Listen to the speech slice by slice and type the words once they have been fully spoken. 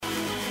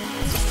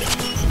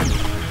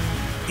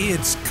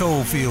It's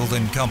Cofield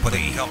and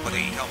Company.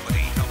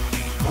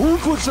 Who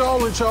put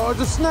y'all in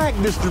charge of snack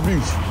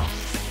distribution?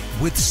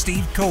 With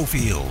Steve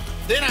Cofield.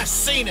 Then I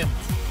seen him.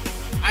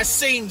 I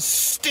seen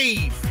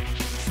Steve.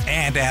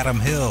 And Adam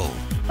Hill.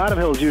 Adam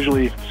Hill is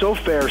usually so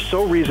fair,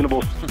 so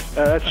reasonable.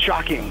 That's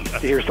shocking to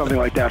hear something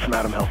like that from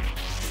Adam Hill.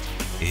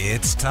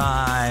 It's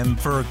time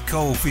for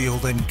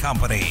Cofield and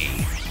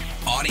Company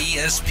on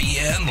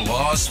ESPN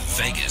Las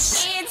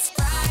Vegas. It's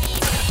Friday,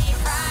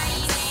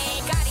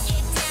 gotta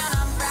get down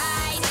on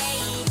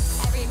Friday.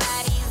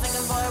 Everybody's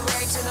looking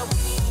forward to the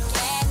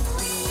weekend.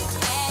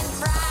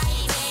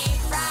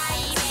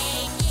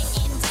 Friday,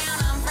 getting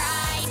down on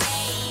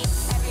Friday.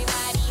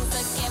 Everybody's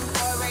looking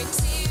forward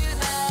to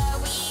the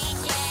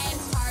weekend.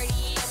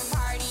 Partying.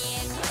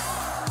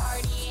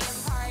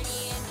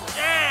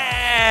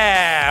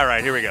 Yeah! All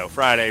right, here we go.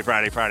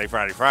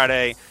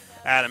 Friday.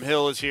 Adam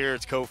Hill is here.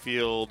 It's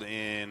Cofield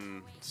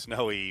in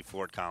snowy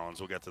Fort Collins.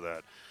 We'll get to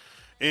that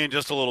in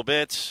just a little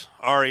bit.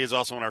 Ari is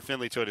also in our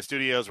Findlay Toyota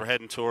studios. We're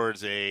heading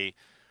towards a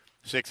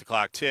 6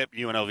 o'clock tip,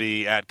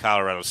 UNLV at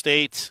Colorado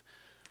State.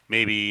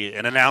 Maybe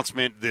an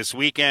announcement this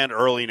weekend,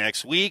 early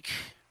next week,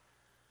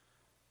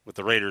 with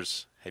the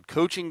Raiders head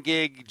coaching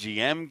gig,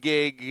 GM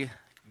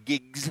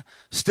gigs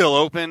still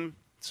open.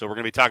 So we're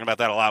going to be talking about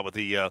that a lot with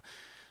the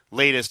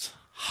latest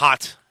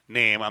hot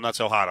name. I'm not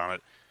so hot on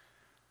it.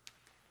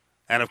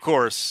 And, of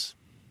course,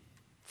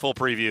 full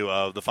preview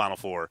of the Final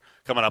Four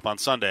coming up on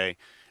Sunday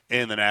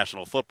in the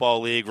National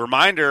Football League.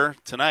 Reminder,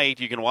 tonight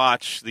you can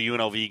watch the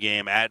UNLV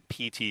game at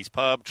PT's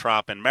Pub,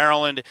 Trop in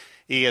Maryland.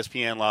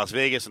 ESPN Las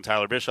Vegas and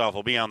Tyler Bischoff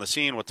will be on the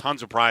scene with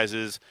tons of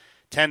prizes,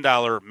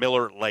 $10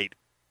 Miller Lite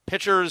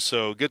pitchers.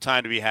 So good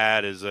time to be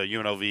had as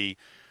UNLV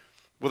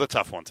with a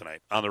tough one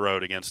tonight on the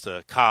road against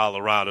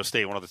Colorado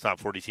State, one of the top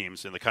 40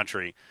 teams in the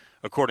country,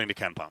 according to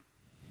Ken Pom.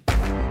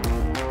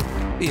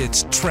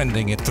 It's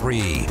Trending at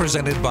 3,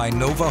 presented by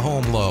Nova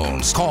Home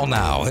Loans. Call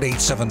now at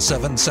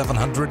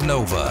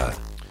 877-700-NOVA.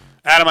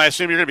 Adam, I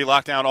assume you're going to be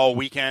locked down all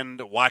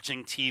weekend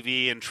watching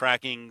TV and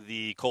tracking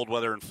the cold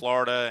weather in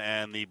Florida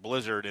and the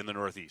blizzard in the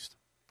Northeast.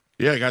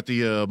 Yeah, I got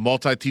the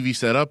multi-TV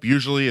set up.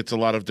 Usually it's a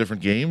lot of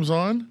different games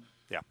on.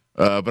 Yeah.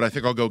 But I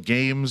think I'll go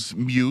games,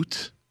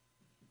 mute,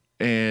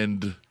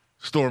 and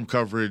storm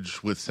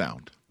coverage with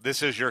sound.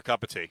 This is your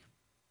cup of tea.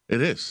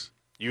 It is.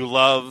 You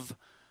love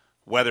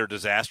weather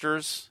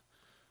disasters.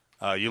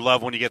 You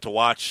love when you get to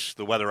watch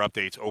the weather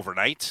updates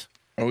overnight.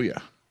 Oh, yeah.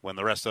 When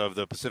the rest of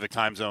the Pacific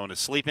time zone is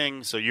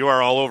sleeping. So you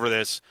are all over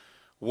this.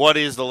 What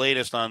is the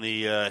latest on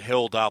the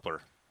Hill Doppler?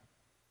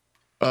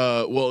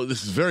 Well,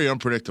 this is very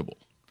unpredictable.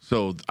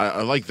 So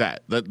I like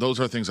that. Those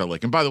are things I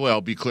like. And by the way,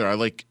 I'll be clear. I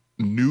like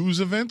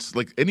news events,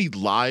 like any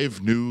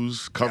live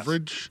news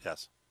coverage.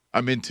 Yes.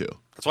 I'm into.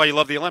 That's why you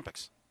love the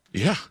Olympics.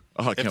 Yeah.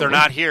 Oh, if they're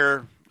not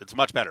here, it's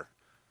much better.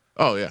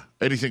 Oh, yeah.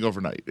 Anything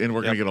overnight. And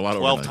we're going to get a lot of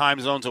 12 overnight. time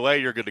zones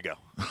away, you're good to go.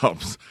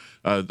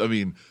 I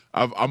mean,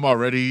 I'm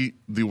already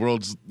the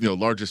world's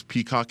largest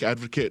peacock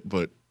advocate,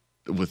 but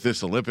with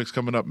this Olympics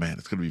coming up, man,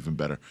 it's going to be even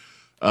better.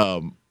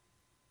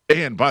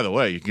 And by the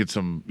way, you can get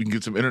some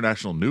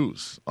international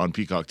news on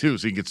Peacock too,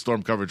 so you can get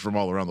storm coverage from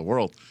all around the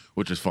world,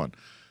 which is fun.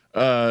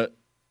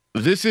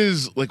 This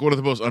is like one of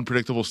the most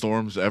unpredictable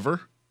storms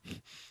ever.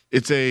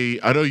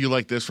 I know you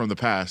like this from the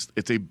past.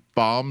 It's a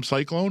bomb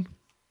cyclone.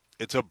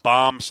 It's a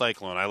bomb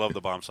cyclone. I love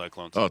the bomb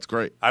cyclones. Oh, it's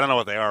great. I don't know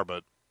what they are,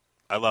 but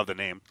I love the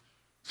name.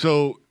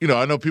 So,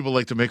 I know people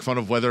like to make fun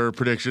of weather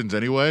predictions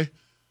anyway,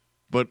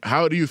 but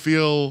how do you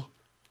feel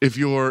if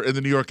you're in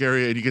the New York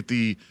area and you get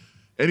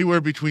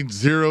anywhere between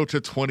 0 to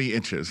 20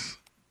 inches?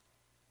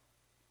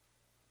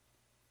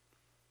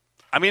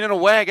 I mean, in a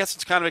way, I guess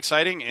it's kind of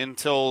exciting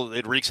until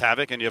it wreaks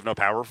havoc and you have no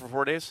power for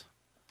 4 days.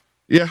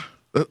 Yeah,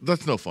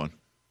 that's no fun.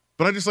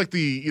 But I just like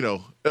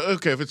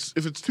okay, if it's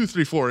 2,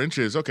 3, 4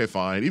 inches, okay,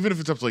 fine. Even if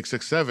it's up to like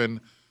 6, 7,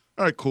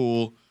 all right,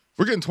 cool. If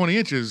we're getting 20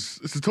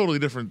 inches, it's a totally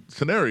different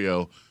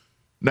scenario.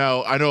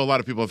 Now, I know a lot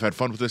of people have had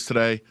fun with this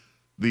today,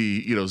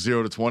 the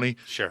 0 to 20.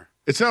 Sure.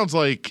 It sounds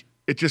like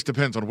it just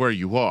depends on where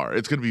you are.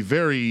 It's going to be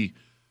very,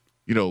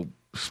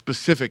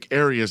 specific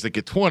areas that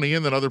get 20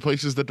 and then other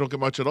places that don't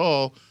get much at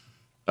all.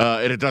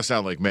 And it does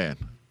sound like, man,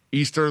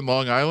 Eastern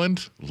Long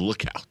Island,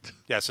 look out.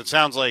 Yes, it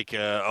sounds like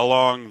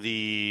along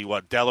the,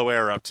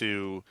 Delaware up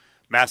to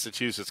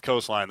Massachusetts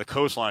coastline, the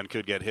coastline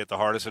could get hit the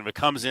hardest. And if it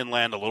comes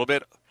inland a little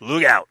bit,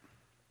 look out.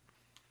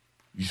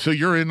 So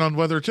you're in on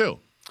weather too?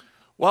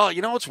 Well,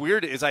 what's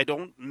weird is I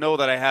don't know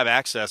that I have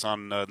access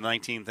on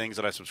 19 things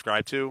that I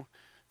subscribe to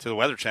the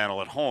Weather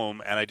Channel at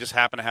home, and I just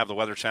happen to have the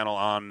Weather Channel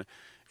on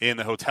in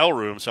the hotel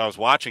room, so I was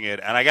watching it,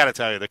 and I got to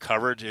tell you, the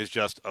coverage is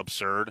just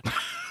absurd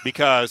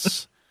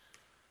because –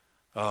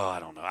 I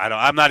don't know.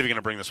 I'm not even going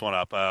to bring this one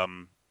up. I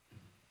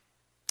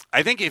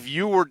think if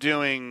you were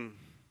doing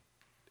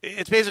 –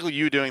 it's basically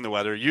you doing the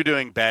weather, you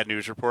doing bad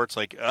news reports,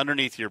 like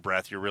underneath your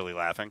breath, you're really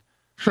laughing.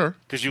 Sure.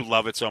 Because you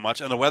love it so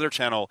much. And the Weather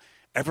Channel,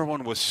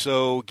 everyone was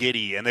so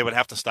giddy, and they would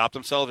have to stop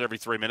themselves every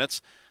 3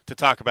 minutes to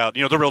talk about,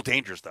 the real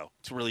dangers, though.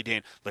 It's really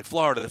dangerous. Like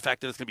Florida, the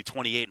fact that it's going to be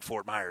 28 in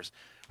Fort Myers,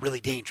 really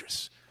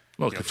dangerous.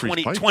 Well,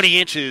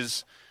 20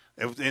 inches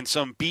in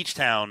some beach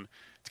town –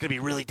 it's going to be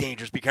really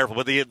dangerous. Be careful.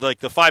 But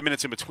the 5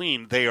 minutes in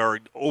between, they are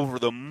over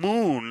the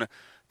moon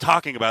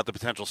talking about the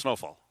potential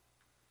snowfall.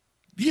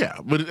 Yeah,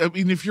 but I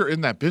mean, if you're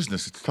in that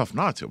business, it's tough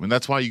not to. I mean,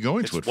 that's why you go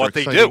into It's it. what for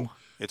they exciting- do.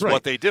 It's Right.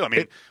 what they do. I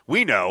mean,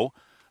 we know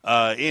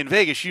in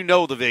Vegas,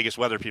 the Vegas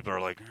weather people are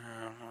like,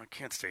 I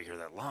can't stay here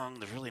that long.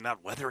 There's really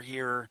not weather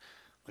here.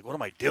 Like, what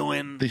am I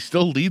doing? They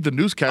still lead the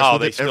newscast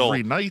with it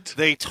every night.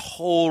 They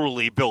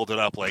totally build it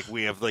up like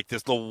we have like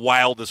the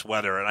wildest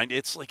weather, and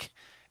it's like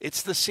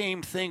it's the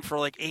same thing for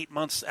like 8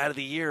 months out of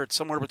the year. It's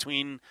somewhere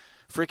between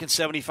freaking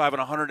 75 and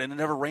 100, and it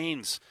never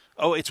rains.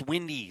 Oh, it's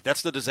windy.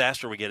 That's the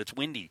disaster we get. It's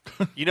windy.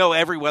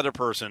 Every weather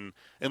person,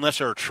 unless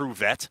they're a true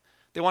vet,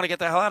 they want to get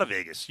the hell out of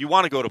Vegas. You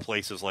want to go to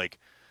places like,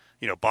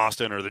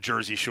 Boston or the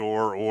Jersey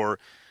Shore or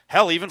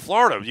hell, even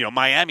Florida.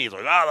 Miami is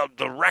like,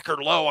 the record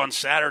low on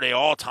Saturday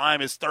all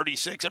time is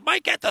 36. It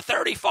might get to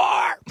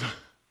 34.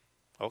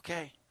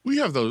 Okay. We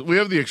have those. We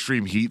have the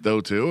extreme heat though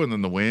too, and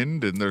then the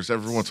wind, and there's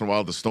every once in a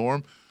while the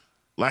storm.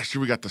 Last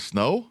year we got the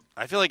snow.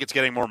 I feel like it's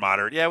getting more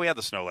moderate. Yeah, we had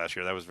the snow last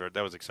year.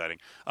 That was exciting.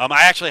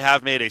 I actually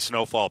have made a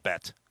snowfall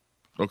bet.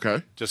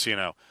 Okay. Just so you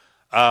know.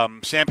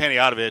 Sam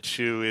Panayotovich,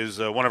 who is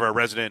one of our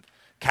resident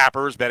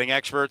cappers, betting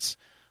experts,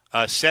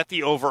 set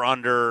the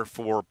over-under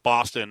for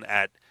Boston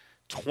at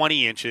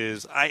 20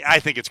 inches. I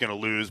think it's going to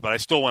lose, but I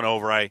still went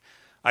over. I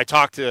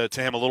talked to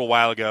him a little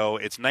while ago.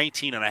 It's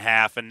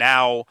 19.5, and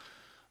now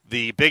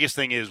the biggest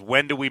thing is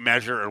when do we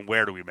measure and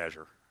where do we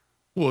measure?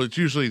 Well, it's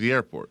usually the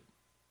airport.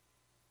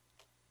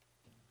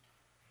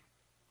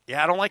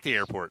 Yeah, I don't like the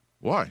airport.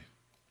 Why?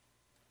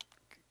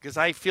 Because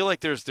I feel like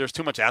there's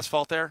too much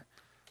asphalt there,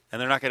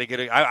 and they're not going to get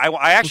it.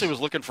 I actually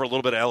was looking for a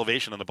little bit of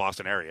elevation in the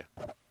Boston area.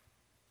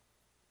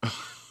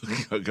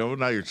 Go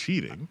now, you're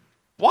cheating.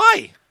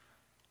 Why?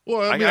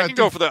 Well, I can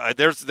go for the.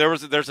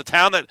 There's a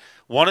town that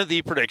one of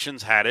the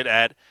predictions had it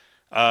at.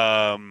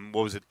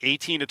 What was it?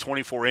 18 to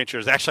 24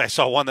 inches. Actually, I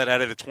saw one that had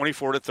it at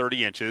 24 to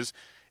 30 inches.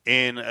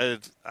 In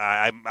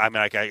I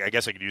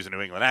guess I could use a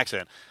New England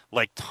accent,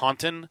 like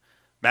Taunton,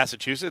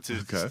 Massachusetts.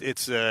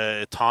 It's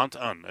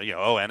Taunton,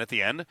 O-N at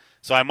the end.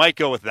 So I might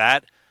go with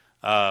that.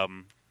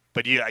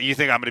 But you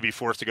think I'm going to be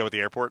forced to go with the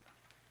airport?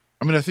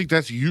 I mean, I think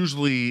that's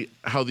usually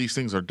how these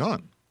things are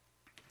done.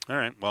 All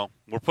right. Well,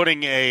 we're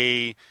putting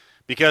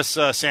because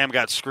Sam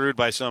got screwed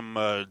by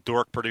some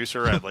dork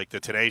producer at like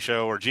the Today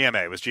Show or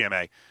GMA. It was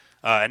GMA,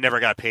 and never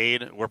got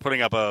paid. We're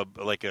putting up a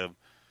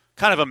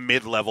kind of a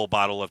mid-level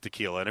bottle of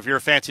tequila. And if you're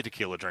a fancy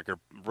tequila drinker,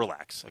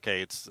 relax.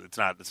 Okay, it's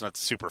not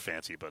super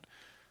fancy, but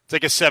it's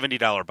like a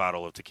 $70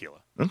 bottle of tequila.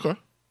 Okay.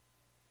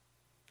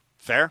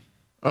 Fair?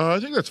 I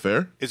think that's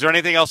fair. Is there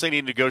anything else they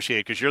need to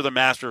negotiate? Because you're the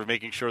master of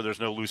making sure there's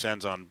no loose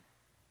ends on.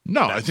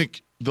 No, I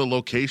think the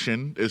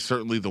location is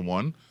certainly the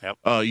one.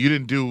 Yep. You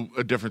didn't do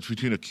a difference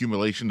between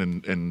accumulation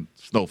and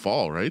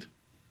snowfall, right?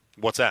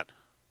 What's that?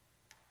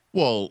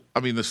 Well, I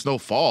mean, the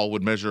snowfall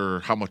would measure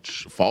how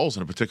much falls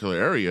in a particular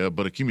area,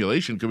 but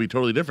accumulation could be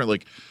totally different.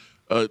 Like,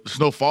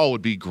 snowfall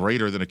would be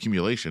greater than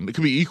accumulation. It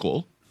could be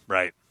equal,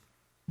 Right.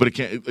 but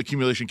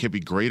accumulation can't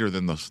be greater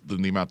than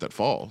the amount that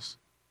falls.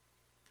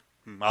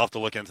 I'll have to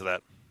look into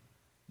that.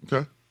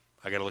 Okay.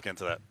 I got to look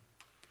into that.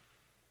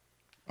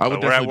 I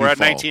would We're definitely at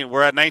do fall. 19.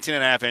 We're at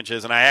 19.5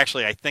 inches, and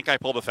I think I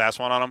pulled a fast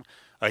one on him.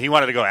 He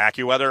wanted to go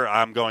AccuWeather.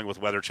 I'm going with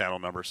Weather Channel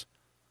numbers.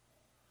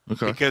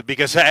 Okay.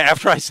 Because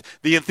after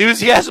the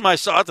enthusiasm I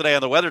saw today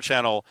on the Weather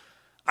Channel,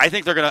 I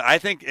think they're gonna. I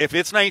think if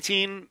it's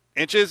 19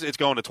 inches, it's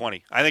going to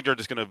 20. I think they're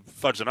just going to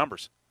fudge the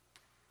numbers.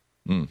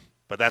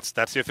 But that's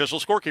the official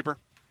scorekeeper.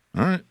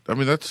 All right. I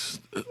mean,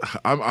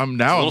 I'm A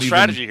now. little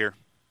strategy here.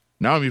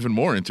 Now I'm even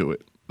more into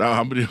it. Now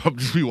I'm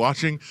just be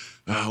watching.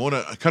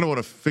 I kind of want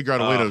to figure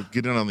out a way to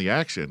get in on the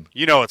action.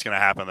 You know what's going to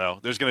happen though.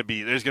 There's going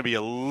to be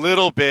a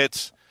little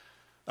bit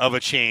of a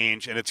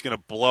change, and it's going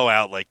to blow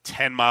out like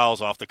 10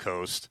 miles off the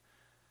coast,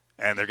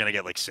 and they're going to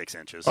get like 6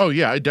 inches. Oh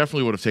yeah, I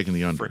definitely would have taken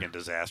the under. Friggin'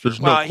 disaster. There's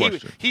no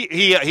question.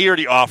 He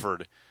already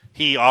offered.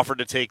 He offered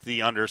to take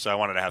the under, so I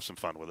wanted to have some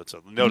fun with it.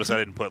 So notice I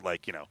didn't put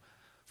like $500,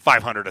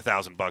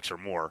 $1,000 or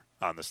more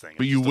on this thing.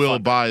 But you will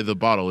buy the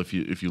bottle if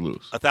you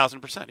lose.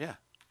 1,000%, yeah.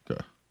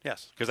 Okay.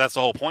 Yes, because that's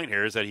the whole point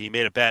here is that he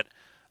made a bet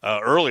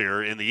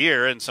earlier in the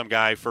year, and some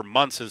guy for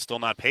months has still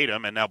not paid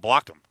him and now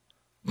blocked him.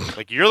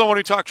 Like, you're the one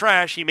who talked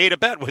trash. He made a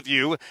bet with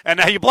you, and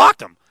now you blocked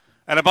him.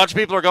 And a bunch of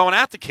people are going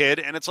at the kid,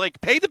 and it's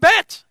like, pay the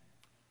bet.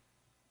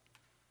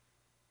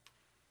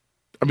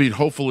 I mean,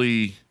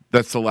 hopefully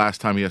that's the last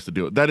time he has to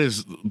do it. That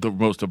is the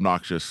most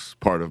obnoxious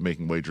part of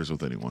making wagers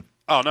with anyone.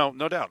 Oh,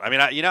 no doubt. I mean,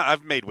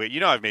 I've made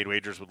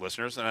wagers with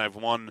listeners, and I've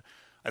won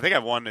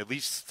at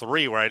least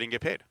 3 where I didn't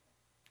get paid.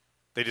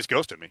 They just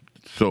ghosted me.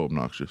 So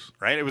obnoxious.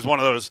 Right? It was one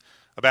of those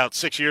about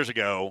 6 years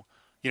ago.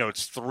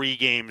 It's 3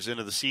 games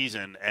into the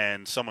season,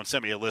 and someone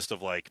sent me a list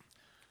of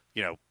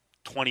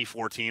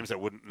 24 teams that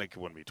wouldn't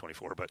be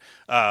 24, but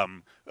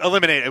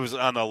eliminate. It was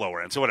on the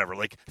lower end, so whatever.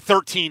 Like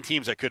 13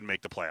 teams that couldn't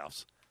make the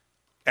playoffs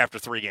after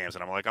 3 games,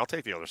 and I'm like, I'll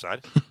take the other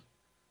side.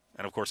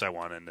 And of course, I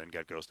won, and then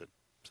got ghosted.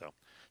 So,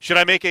 should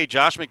I make a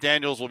Josh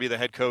McDaniels will be the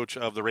head coach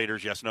of the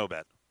Raiders? Yes/no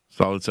bet.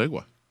 Solid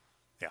segue.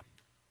 Yeah.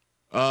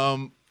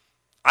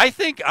 I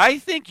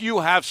think you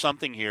have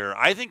something here.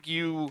 I think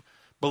you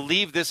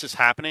believe this is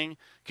happening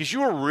because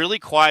you were really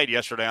quiet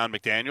yesterday on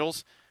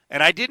McDaniels,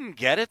 and I didn't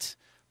get it.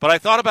 But I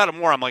thought about it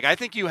more. I'm like, I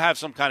think you have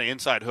some kind of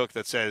inside hook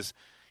that says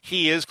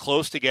he is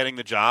close to getting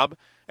the job,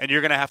 and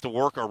you're going to have to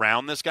work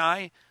around this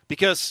guy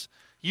because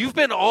you've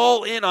been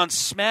all in on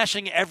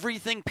smashing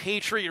everything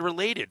Patriot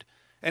related,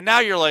 and now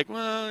you're like,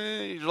 well,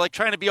 you're like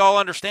trying to be all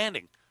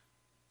understanding.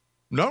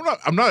 No,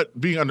 I'm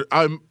not being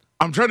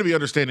I'm trying to be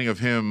understanding of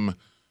him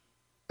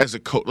as a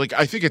coach. Like,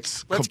 I think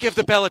it's let's give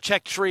the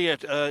Belichick tree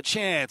a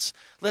chance.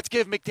 Let's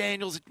give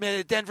McDaniels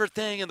Denver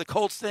thing and the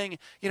Colts thing.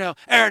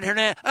 Aaron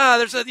Hernandez.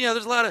 There's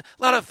a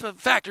lot of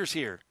factors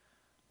here.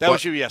 That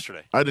was you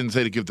yesterday. I didn't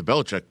say to give the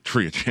Belichick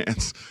tree a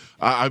chance.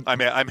 I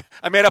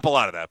made up a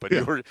lot of that, but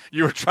yeah.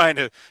 you were trying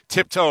to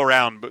tiptoe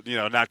around, but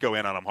not go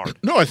in on him hard.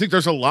 No, I think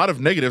there's a lot of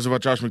negatives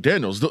about Josh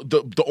McDaniels.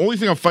 The only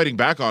thing I'm fighting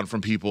back on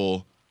from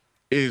people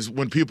is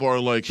when people are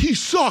like, he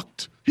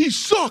sucked.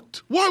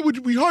 Why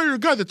would we hire a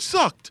guy that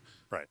sucked?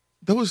 Right.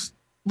 That was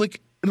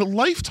like a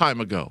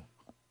lifetime ago.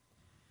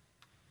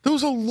 That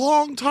was a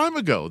long time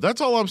ago.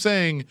 That's all I'm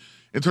saying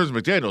in terms of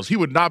McDaniels. He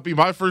would not be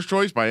my first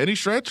choice by any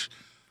stretch.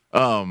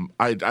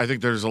 I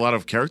think there's a lot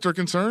of character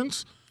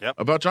concerns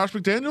about Josh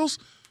McDaniels.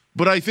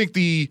 But I think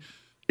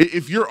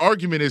if your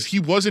argument is he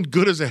wasn't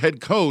good as a head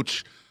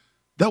coach,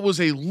 that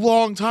was a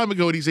long time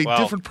ago, and he's a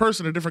different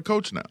person, a different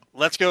coach now.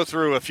 Let's go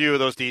through a few of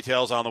those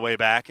details on the way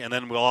back, and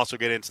then we'll also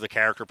get into the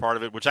character part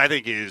of it, which I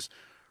think is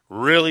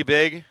really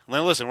big.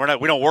 Now, listen,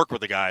 we don't work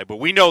with the guy, but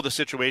we know the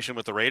situation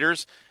with the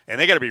Raiders, and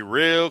they got to be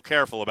real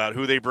careful about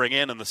who they bring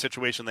in and the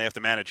situation they have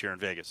to manage here in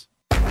Vegas.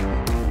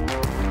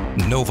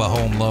 Nova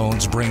Home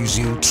Loans brings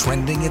you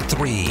Trending at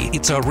 3.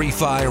 It's a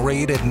refi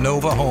rate at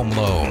Nova Home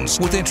Loans.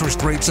 With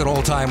interest rates at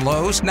all-time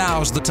lows,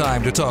 now's the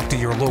time to talk to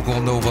your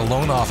local Nova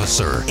loan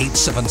officer.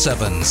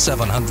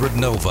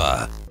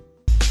 877-700-NOVA.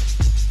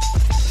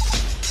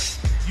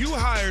 You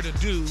hired a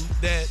dude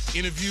that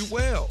interviewed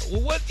well.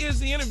 Well, what is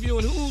the interview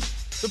and who's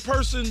the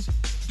person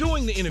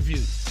doing the interview?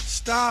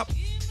 Stop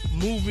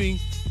moving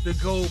the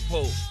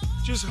goalpost.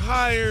 Just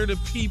hire the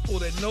people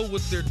that know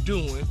what they're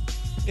doing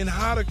and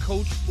how to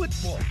coach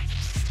football.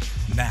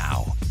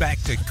 Now,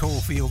 back to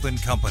Cofield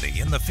and Company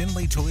in the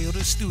Findlay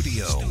Toyota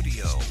studio.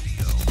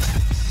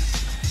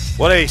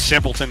 What a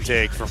simpleton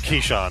take from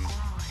Keyshawn.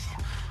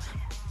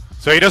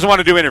 So he doesn't want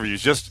to do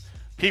interviews, just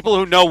people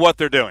who know what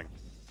they're doing.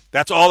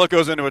 That's all that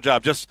goes into a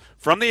job. Just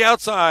from the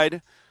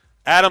outside,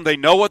 Adam, they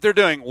know what they're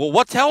doing. Well,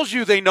 what tells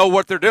you they know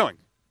what they're doing?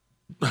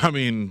 I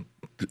mean,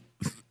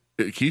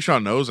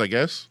 Keyshawn knows, I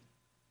guess.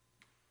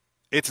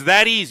 It's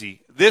that easy.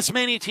 This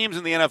many teams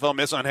in the NFL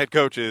miss on head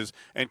coaches,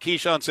 and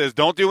Keyshawn says,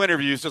 don't do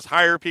interviews, just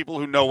hire people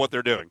who know what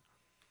they're doing.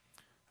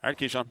 All right,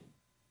 Keyshawn.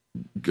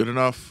 Good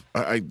enough,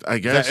 I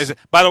guess.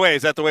 By the way,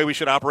 is that the way we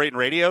should operate in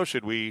radio?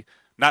 Should we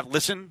not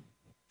listen?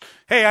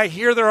 Hey, I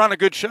hear they're on a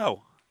good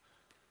show.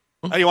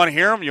 Oh, you want to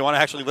hear them? You want to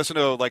actually listen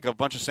to like a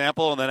bunch of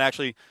sample and then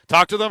actually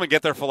talk to them and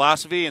get their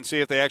philosophy and see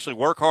if they actually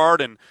work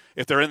hard and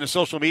if they're in the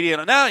social media.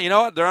 And now, you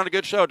know what? They're on a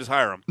good show. Just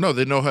hire them. No,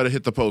 they know how to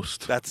hit the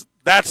post.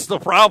 That's the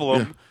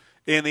problem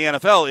in the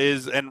NFL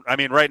is, and I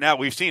mean, right now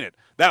we've seen it.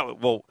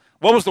 What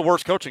was the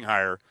worst coaching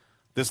hire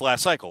this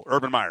last cycle?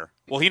 Urban Meyer.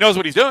 Well, he knows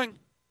what he's doing.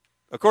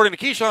 According to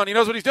Keyshawn, he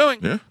knows what he's doing.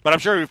 Yeah. But I'm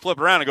sure we flip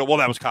around and go, well,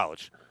 that was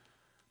college,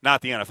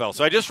 not the NFL.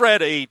 So I just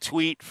read a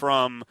tweet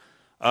from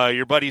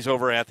your buddies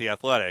over at The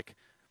Athletic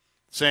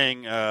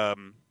saying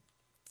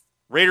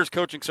Raiders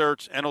coaching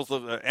search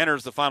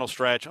enters the final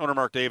stretch. Owner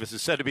Mark Davis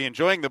is said to be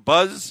enjoying the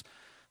buzz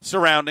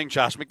surrounding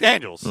Josh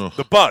McDaniels. Ugh.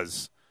 The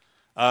buzz.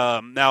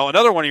 Now,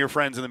 another one of your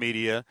friends in the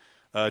media,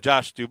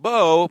 Josh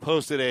Dubow,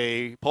 posted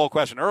a poll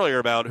question earlier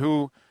about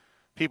who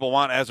people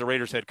want as a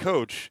Raiders head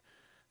coach.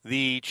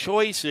 The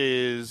choice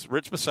is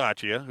Rich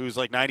Bisaccia, who's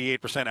like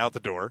 98% out the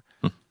door,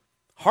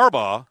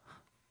 Harbaugh,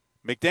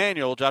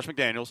 Josh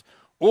McDaniels,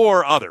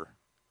 or other.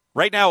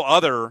 Right now,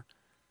 other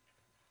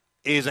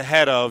is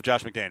ahead of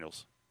Josh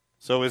McDaniels.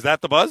 So is that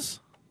the buzz?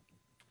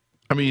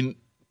 I mean,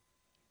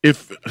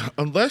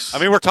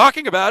 we're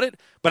talking about it,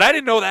 but I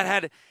didn't know that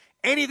had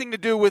anything to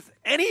do with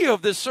any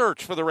of this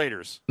search for the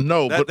Raiders.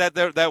 No, So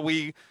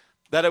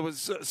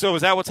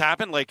is that what's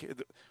happened?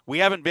 Like, we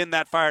haven't been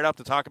that fired up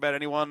to talk about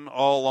anyone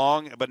all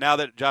along, but now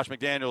that Josh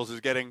McDaniels is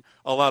getting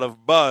a lot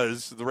of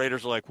buzz, the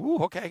Raiders are like, "Ooh,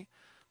 okay,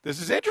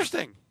 this is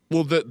interesting."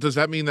 Well, does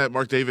that mean that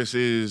Mark Davis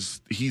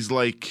he's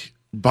like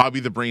Bobby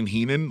the Brain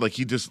Heenan? Like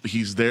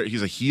he's there,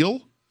 he's a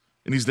heel,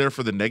 and he's there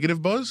for the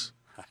negative buzz?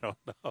 I don't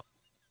know.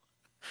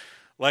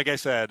 Like I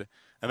said,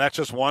 and that's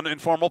just one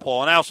informal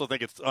poll, and I also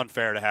think it's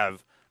unfair to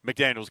have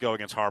McDaniels go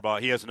against Harbaugh.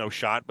 He has no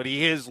shot, but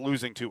he is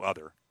losing to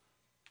other.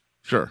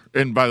 Sure.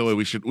 And by the way,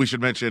 we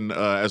should mention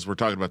as we're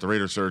talking about the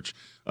Raiders search,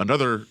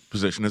 another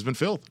position has been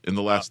filled in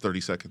the last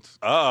 30 seconds.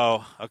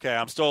 Uh-oh. Okay,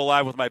 I'm still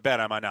alive with my bet,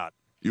 am I not?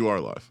 You are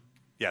alive.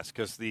 Yes,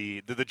 because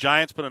did the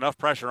Giants put enough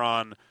pressure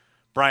on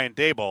Brian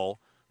Daboll,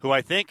 who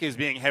I think is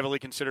being heavily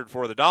considered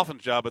for the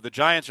Dolphins job, but the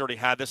Giants already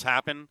had this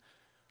happen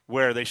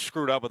where they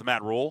screwed up with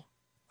Matt Rule.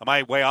 Am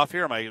I way off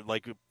here? Am I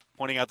like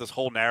pointing out this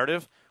whole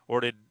narrative,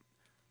 or did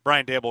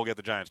Brian Daboll get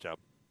the Giants job?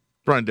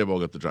 Brian Daboll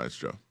got the Giants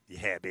job.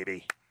 Yeah,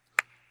 baby.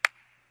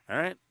 All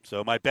right.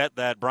 So my bet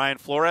that Brian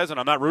Flores, and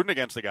I'm not rooting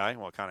against the guy.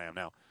 Well, I kind of am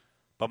now.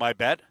 But my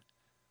bet,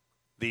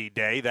 the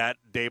day that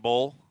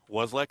Daboll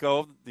was let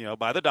go,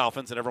 by the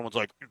Dolphins, and everyone's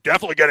like, "You're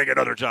definitely getting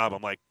another job."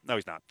 I'm like, no,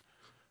 he's not.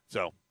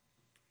 So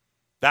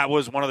that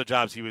was one of the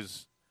jobs he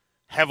was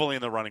heavily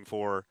in the running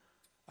for.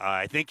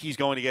 I think he's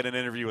going to get an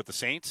interview with the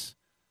Saints.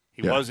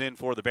 He was in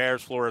for the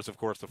Bears. Flores, of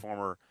course, the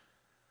former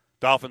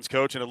Dolphins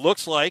coach. And it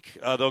looks like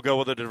they'll go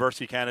with a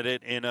diversity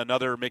candidate in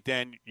another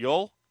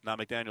McDaniel. Not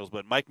McDaniels,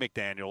 but Mike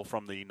McDaniel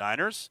from the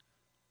Niners.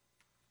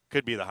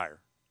 Could be the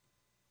hire.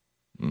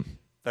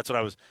 That's what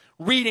I was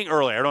reading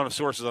earlier. I don't have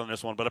sources on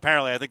this one, but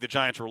apparently I think the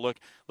Giants were like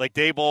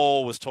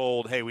Daboll was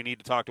told, hey, we need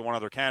to talk to one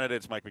other candidate.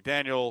 It's Mike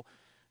McDaniel.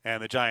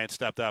 And the Giants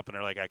stepped up, and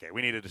they're like, okay,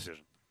 we need a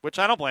decision. Which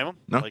I don't blame them.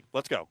 No. Like,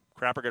 let's go.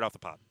 Crap or get off the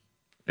pot.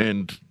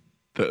 And,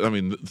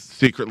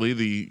 secretly,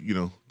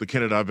 the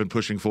candidate I've been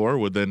pushing for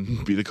would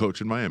then be the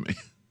coach in Miami.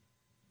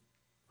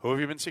 Who have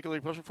you been secretly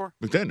pushing for?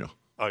 McDaniel.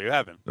 Oh, you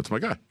have been? That's my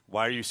guy.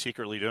 Why are you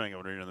secretly doing it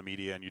when you're in the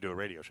media and you do a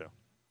radio show?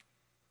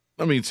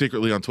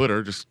 Secretly on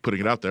Twitter, just putting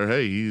it out there.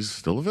 Hey, he's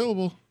still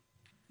available.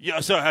 Yeah,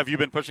 so have you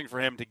been pushing for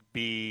him to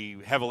be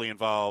heavily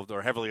involved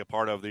or heavily a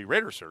part of the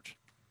Raiders search?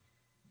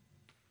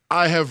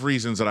 I have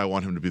reasons that I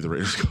want him to be the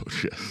Raiders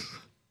coach, yes.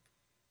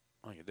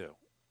 Oh, you do?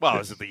 Well,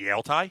 Is it the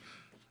Yale tie?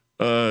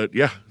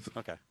 Yeah.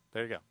 Okay,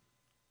 there you go.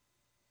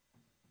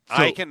 So,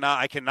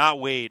 I cannot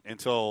wait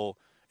until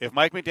if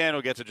Mike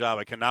McDaniel gets a job.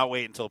 I cannot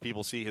wait until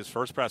people see his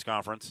first press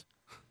conference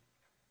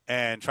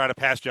and try to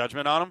pass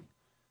judgment on him,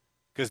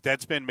 because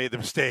Deadspin made the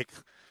mistake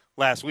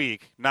last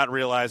week not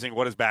realizing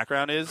what his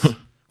background is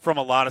from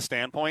a lot of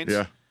standpoints.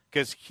 Yeah,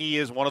 because he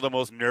is one of the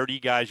most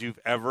nerdy guys you've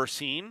ever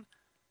seen.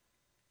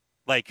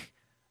 Like,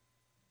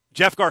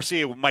 Jeff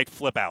Garcia might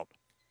flip out.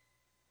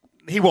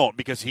 He won't,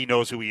 because he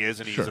knows who he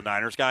is and he's a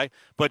Niners guy.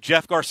 But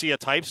Jeff Garcia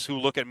types who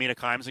look at Mina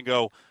Kimes and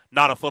go,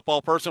 not a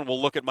football person,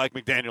 will look at Mike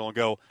McDaniel and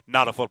go,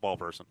 not a football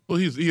person. Well,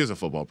 he is a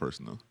football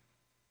person, though.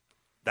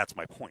 That's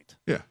my point.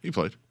 Yeah, he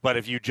played. But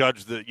if you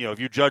judge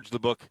the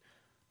book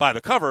by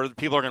the cover,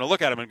 people are going to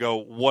look at him and go,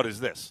 what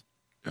is this?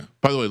 Yeah.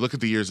 By the way, look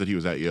at the years that he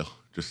was at Yale.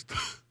 Just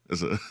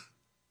as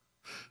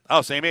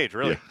a same age,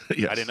 really? Yeah.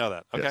 Yes. I didn't know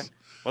that. Okay. Yes.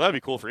 Well, that'd be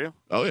cool for you.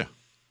 Oh yeah.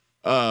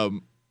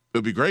 It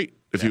would be great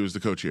if he was the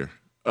coach here.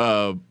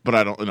 But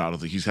I don't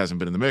think he hasn't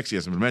been in the mix. He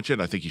hasn't been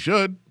mentioned. I think he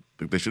should. I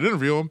think they should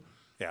interview him.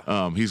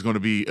 Yeah. He's going to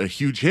be a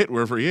huge hit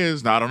wherever he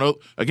is. Now, I don't know.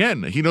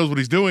 Again, he knows what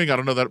he's doing. I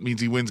don't know that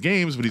means he wins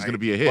games, but he's going to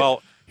be a hit.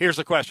 Well, here's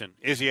the question.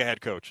 Is he a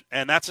head coach?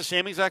 And that's the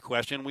same exact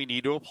question we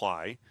need to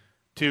apply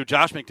to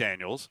Josh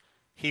McDaniels.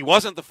 He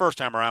wasn't the first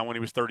time around when he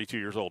was 32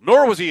 years old,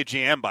 nor was he a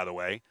GM, by the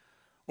way,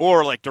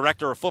 or like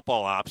director of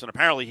football ops. And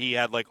apparently he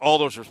had like all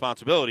those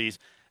responsibilities.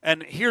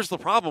 And here's the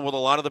problem with a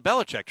lot of the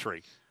Belichick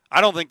tree.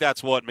 I don't think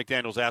that's what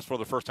McDaniels asked for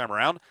the first time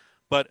around,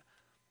 but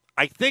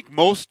I think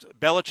most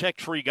Belichick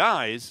tree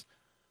guys,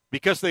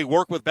 because they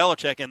work with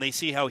Belichick and they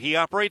see how he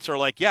operates, are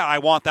like, yeah, I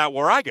want that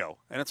where I go.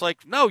 And it's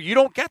like, no, you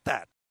don't get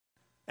that.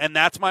 And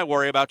that's my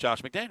worry about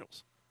Josh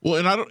McDaniels. Well,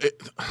 and I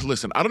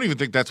don't even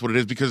think that's what it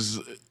is, because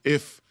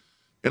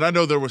and I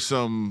know there was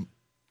some,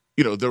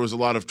 there was a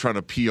lot of trying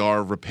to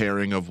PR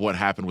repairing of what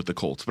happened with the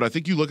Colts, but I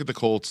think you look at the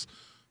Colts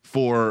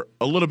for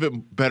a little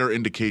bit better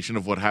indication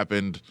of what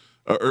happened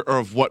or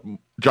of what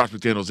Josh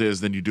McDaniels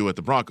is than you do at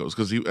the Broncos,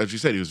 because as you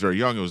said, he was very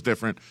young. It was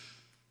different.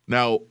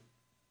 Now,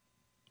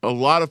 a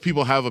lot of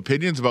people have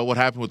opinions about what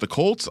happened with the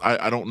Colts.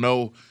 I don't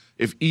know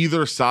if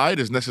either side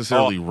is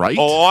necessarily right.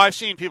 Oh, I've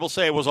seen people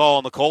say it was all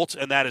on the Colts,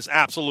 and that is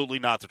absolutely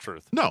not the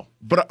truth. No,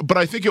 but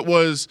I think it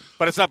was.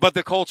 But it's not. But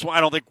the Colts, I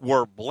don't think,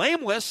 were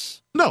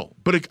blameless. No,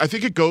 but I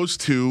think it goes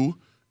to.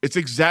 It's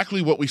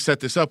exactly what we set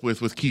this up with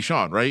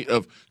Keyshawn, right?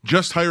 Of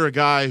just hire a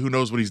guy who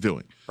knows what he's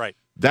doing. Right.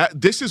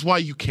 This is why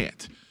you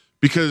can't,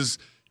 because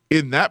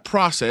in that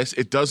process,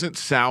 it doesn't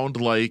sound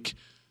like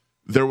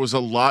there was a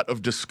lot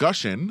of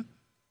discussion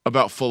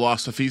about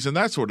philosophies and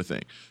that sort of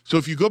thing. So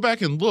if you go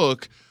back and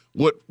look,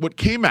 what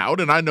came out,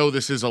 and I know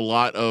this is a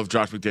lot of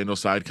Josh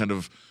McDaniel's side kind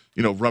of,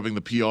 rubbing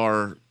the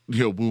PR,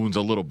 wounds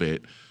a little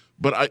bit,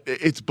 but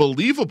it's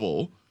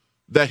believable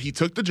that he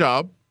took the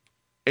job,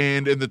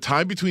 and in the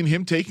time between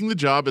him taking the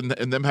job and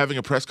them having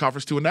a press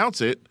conference to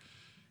announce it,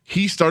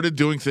 he started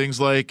doing things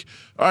like,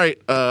 all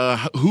right,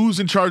 who's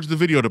in charge of the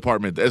video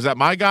department? Is that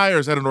my guy or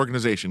is that an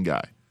organization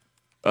guy?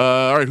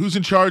 All right, who's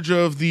in charge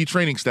of the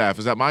training staff?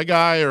 Is that my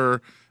guy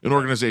or an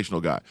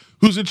organizational guy?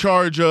 Who's in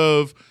charge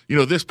of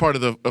this part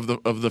of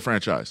the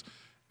franchise?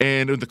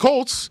 And in the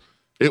Colts,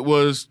 it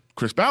was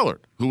Chris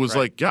Ballard, who was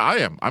like, yeah, I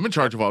am. I'm in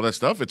charge of all that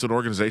stuff. It's an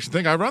organization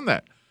thing. I run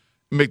that.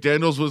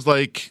 McDaniels was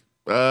like,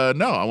 no,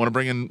 I want to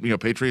bring in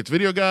Patriots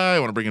video guy. I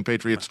want to bring in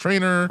Patriots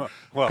trainer,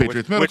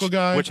 Patriots medical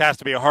guy, which has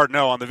to be a hard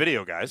no on the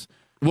video guys.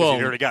 Well,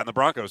 he already gotten the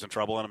Broncos in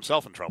trouble and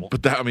himself in trouble.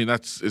 But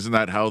isn't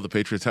that how the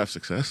Patriots have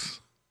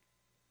success?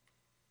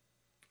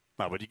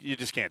 No, but you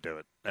just can't do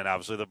it. And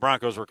obviously the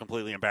Broncos were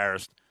completely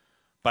embarrassed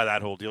by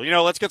that whole deal.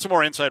 Let's get some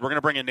more insight. We're going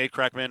to bring in Nate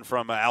Kreckman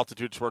from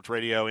Altitude Sports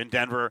Radio in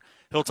Denver.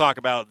 He'll talk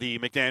about the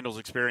McDaniels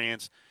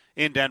experience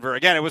in Denver.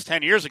 Again, it was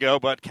 10 years ago,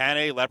 but can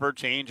a leopard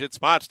change its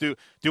spots? Do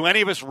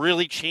any of us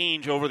really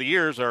change over the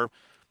years, or,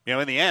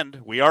 in the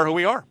end, we are who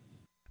we are?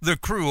 The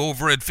crew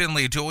over at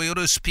Finley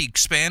Toyota speak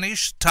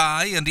Spanish,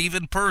 Thai, and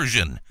even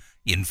Persian.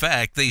 In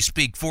fact, they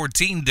speak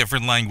 14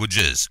 different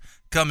languages.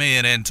 Come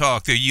in and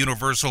talk the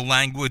universal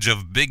language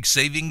of big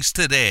savings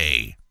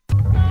today.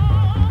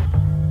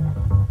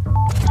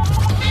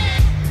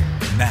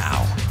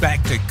 Now,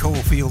 back to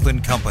Cofield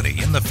and Company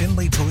in the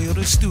Finley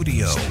Toyota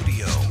studio.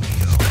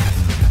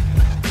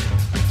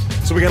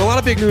 So we got a lot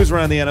of big news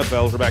around the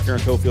NFL. We're back here on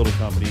Cofield and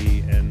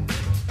Company, and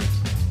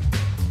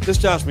this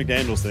Josh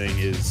McDaniels thing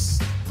is,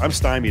 I'm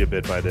stymied a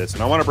bit by this,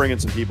 and I want to bring in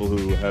some people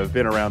who have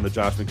been around the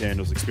Josh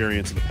McDaniels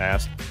experience in the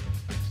past.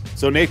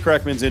 So Nate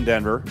Kreckman's in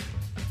Denver.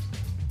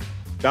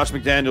 Josh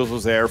McDaniels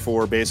was there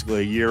for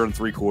basically a year and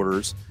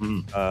 3/4.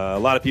 A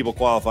lot of people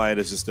qualify it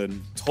as just a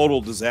total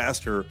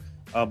disaster.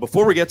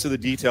 Before we get to the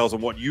details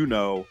on what you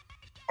know,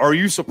 are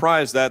you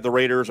surprised that the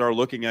Raiders are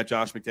looking at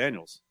Josh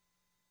McDaniels?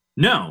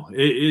 No,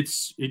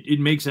 it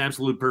makes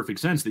absolute perfect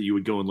sense that you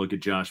would go and look at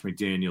Josh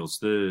McDaniels.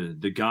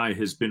 The guy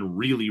has been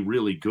really,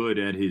 really good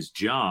at his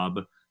job.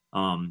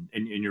 And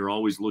you're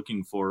always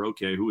looking for,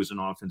 okay, who is an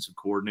offensive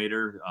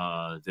coordinator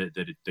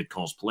that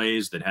calls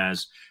plays, that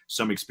has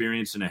some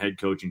experience in a head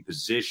coaching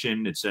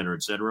position, et cetera,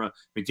 et cetera.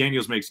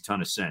 McDaniels makes a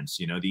ton of sense.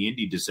 The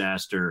Indy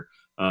disaster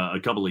a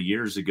couple of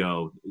years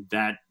ago,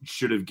 that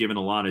should have given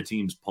a lot of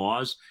teams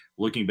pause.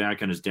 Looking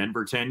back on his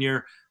Denver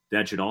tenure,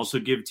 that should also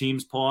give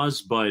teams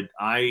pause. But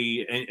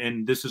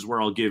and this is where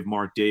I'll give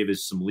Mark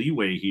Davis some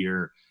leeway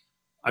here.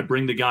 I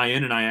bring the guy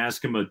in and I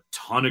ask him a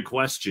ton of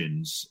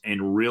questions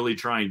and really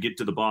try and get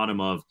to the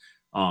bottom of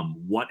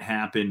what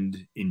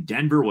happened in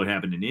Denver, what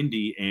happened in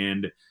Indy.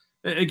 And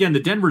again, the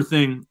Denver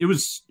thing, it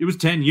was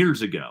 10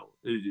 years ago.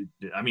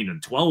 11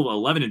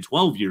 and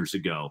 12 years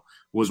ago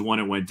was when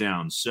it went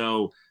down.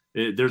 So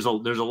there's a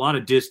lot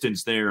of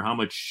distance there. How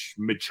much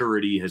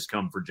maturity has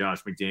come for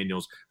Josh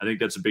McDaniels? I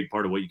think that's a big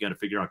part of what you got to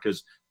figure out,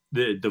 because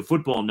the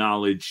football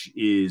knowledge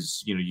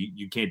is,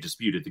 you can't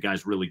dispute it. The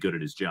guy's really good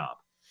at his job.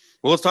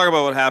 Well, let's talk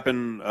about what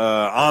happened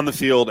on the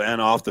field and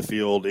off the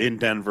field in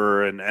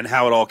Denver and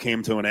how it all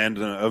came to an end,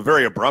 a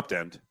very abrupt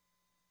end.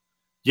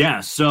 Yeah,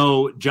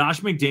 so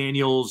Josh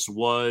McDaniels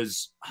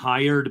was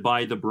hired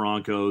by the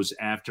Broncos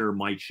after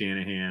Mike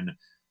Shanahan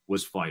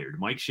was fired.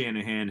 Mike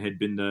Shanahan had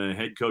been the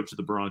head coach of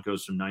the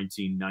Broncos from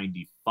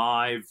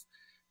 1995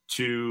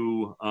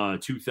 to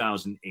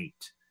 2008.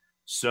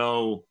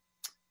 So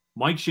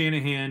Mike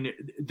Shanahan,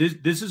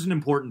 this is an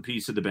important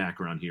piece of the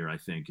background here, I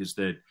think, is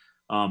that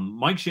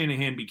Mike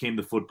Shanahan became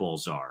the football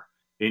czar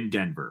in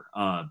Denver.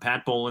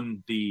 Pat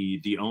Bowlen,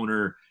 the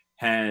owner,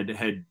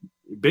 had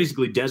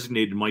basically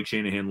designated Mike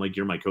Shanahan like,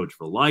 you're my coach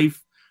for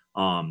life.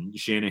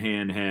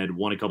 Shanahan had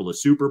won a couple of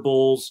Super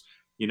Bowls.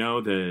 He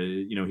had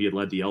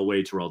led the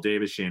Elway, Terrell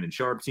Davis, Shannon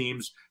Sharp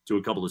teams to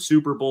a couple of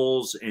Super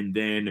Bowls, and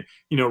then,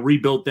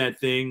 rebuilt that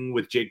thing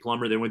with Jake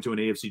Plummer. They went to an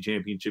AFC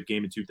championship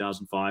game in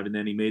 2005, and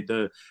then he made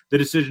the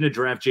decision to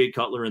draft Jay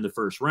Cutler in the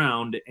first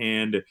round.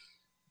 And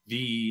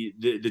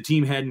the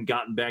team hadn't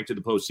gotten back to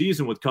the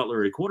postseason with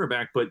Cutler at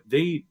quarterback, but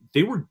they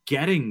were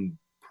getting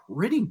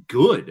pretty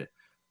good.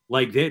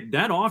 Like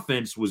that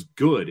offense was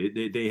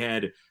good. They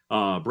had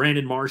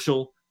Brandon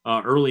Marshall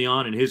early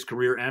on in his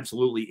career,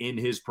 absolutely in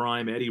his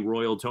prime. Eddie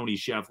Royal, Tony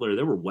Scheffler,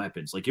 there were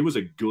weapons. Like, it was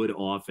a good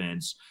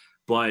offense.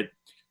 But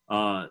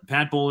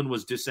Pat Bowlen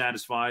was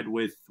dissatisfied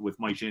with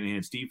Mike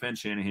Shanahan's defense.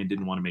 Shanahan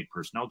didn't want to make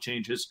personnel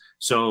changes,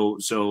 so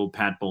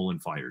Pat Bowlen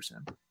fires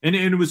him, and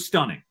it was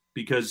stunning.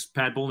 Because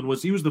Pat Bowlen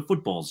was the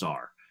football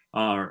czar,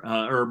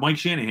 or Mike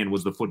Shanahan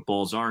was the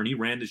football czar, and he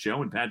ran the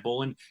show, and Pat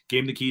Bowlen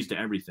gave him the keys to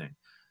everything.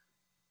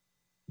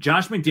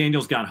 Josh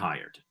McDaniels got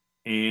hired,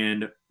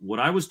 and what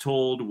I was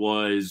told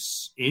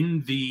was,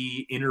 in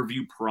the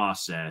interview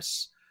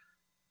process,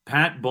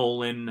 Pat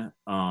Bowlen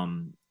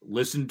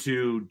listened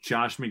to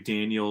Josh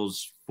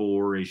McDaniels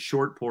for a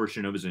short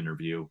portion of his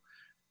interview,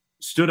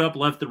 stood up,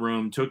 left the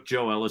room, took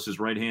Joe Ellis, his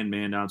right-hand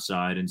man,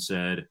 outside, and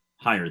said,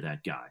 "Hire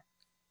that guy."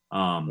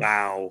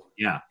 Wow.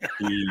 Yeah.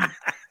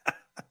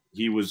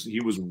 He was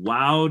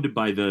wowed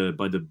by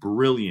the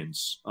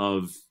brilliance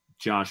of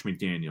Josh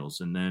McDaniels.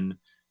 And then,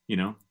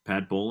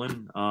 Pat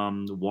Bowlen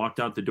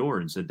walked out the door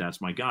and said, "That's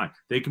my guy."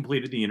 They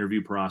completed the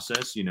interview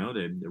process,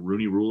 the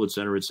Rooney Rule, et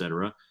cetera, et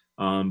cetera.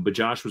 But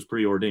Josh was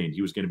preordained.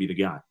 He was going to be the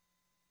guy.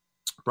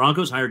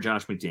 Broncos hired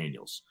Josh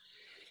McDaniels.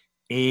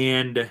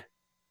 And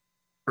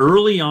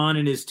early on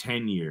in his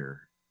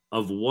tenure,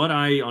 of what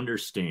I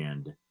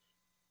understand,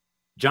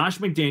 Josh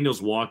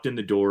McDaniels walked in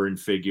the door and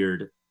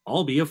figured,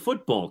 I'll be a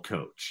football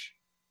coach.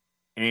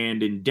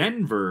 And in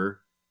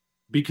Denver,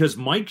 because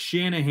Mike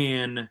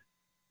Shanahan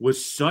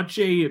was such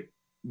a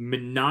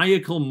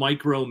maniacal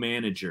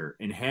micromanager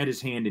and had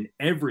his hand in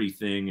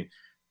everything,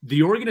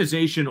 the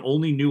organization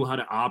only knew how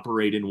to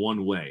operate in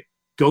one way.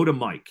 Go to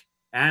Mike.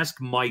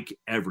 Ask Mike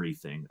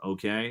everything,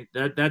 okay?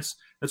 That's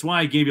why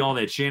I gave you all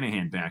that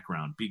Shanahan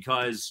background,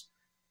 because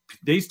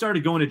they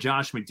started going to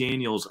Josh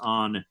McDaniels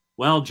on,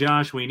 well,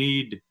 Josh, we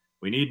need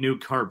new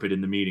carpet in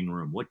the meeting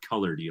room. What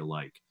color do you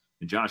like?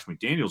 And Josh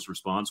McDaniels'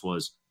 response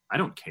was, I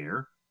don't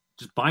care.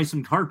 Just buy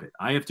some carpet.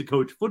 I have to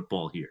coach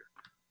football here.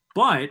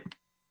 But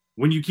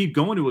when you keep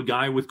going to a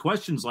guy with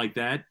questions like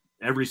that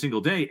every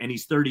single day, and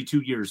he's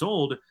 32 years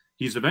old,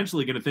 he's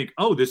eventually going to think,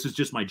 oh, this is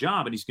just my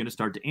job, and he's going to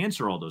start to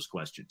answer all those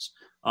questions.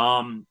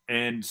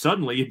 And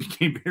suddenly it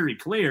became very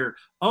clear,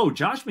 oh,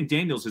 Josh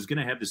McDaniels is going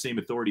to have the same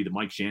authority that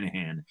Mike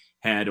Shanahan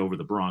had over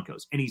the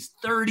Broncos. And he's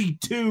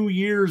 32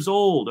 years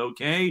old,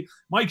 okay?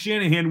 Mike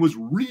Shanahan was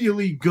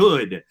really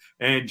good,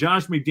 and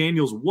Josh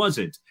McDaniels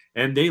wasn't.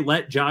 And they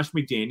let Josh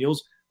McDaniels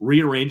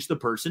rearrange the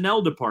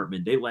personnel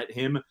department. They let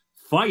him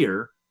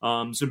fire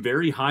some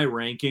very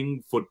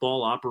high-ranking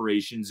football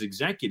operations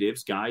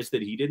executives, guys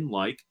that he didn't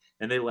like,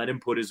 and they let him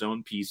put his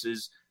own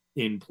pieces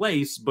in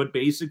place. But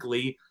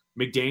basically,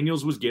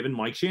 McDaniels was given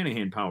Mike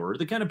Shanahan power,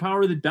 the kind of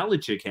power that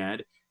Belichick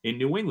had in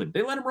New England.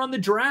 They let him run the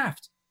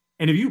draft.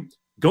 And if you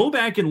go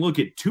back and look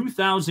at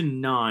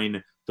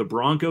 2009, the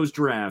Broncos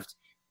draft,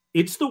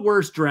 it's the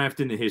worst draft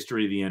in the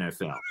history of the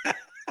NFL.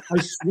 I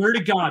swear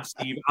to God,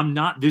 Steve,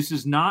 this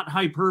is not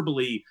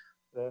hyperbole.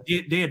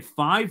 They had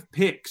 5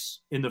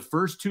 picks in the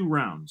first 2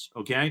 rounds,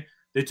 okay?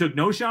 They took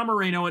Noshawn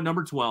Moreno at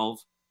number 12,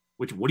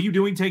 which, what are you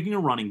doing taking a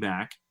running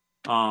back?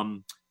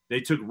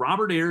 They took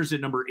Robert Ayers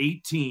at number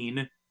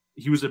 18.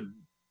 He was an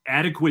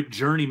adequate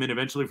journeyman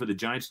eventually for the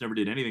Giants, never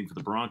did anything for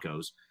the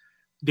Broncos.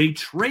 They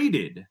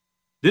traded,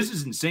 this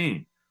is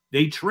insane,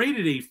 they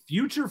traded a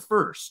future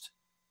first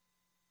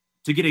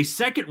to get a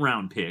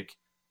second-round pick,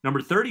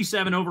 number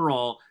 37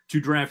 overall,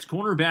 to draft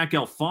cornerback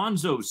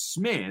Alfonso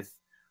Smith,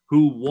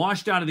 who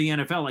washed out of the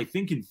NFL, I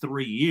think, in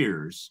 3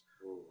 years.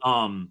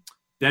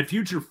 That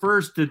future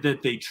first that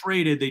they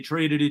traded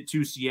it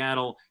to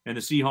Seattle, and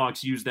the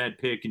Seahawks used that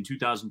pick in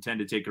 2010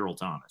 to take Earl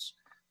Thomas.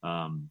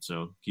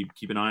 So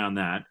keep an eye on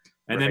that.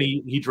 And then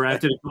he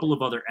drafted a couple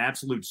of other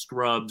absolute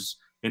scrubs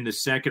in the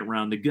second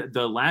round.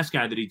 The last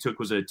guy that he took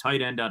was a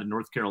tight end out of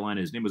North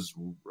Carolina. His name was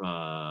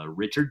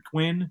Richard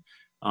Quinn.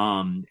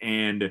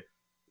 And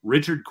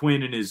Richard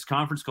Quinn, in his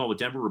conference call with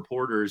Denver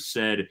reporters,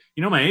 said,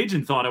 my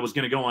agent thought I was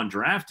going to go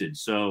undrafted,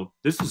 so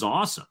this is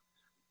awesome.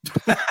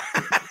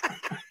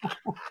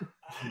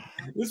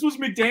 This was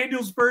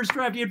McDaniels' first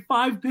draft. He had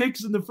 5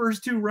 picks in the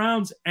first 2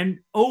 rounds, and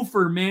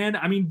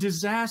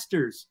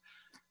disasters.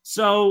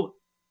 So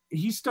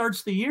he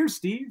starts the year,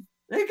 Steve.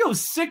 They go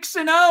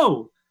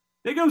 6-0.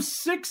 They go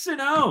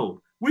 6-0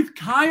 with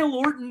Kyle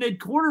Orton at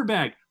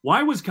quarterback.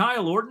 Why was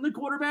Kyle Orton the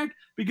quarterback?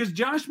 Because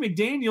Josh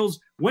McDaniels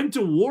went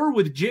to war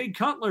with Jay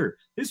Cutler.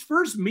 His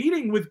first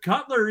meeting with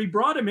Cutler, he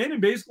brought him in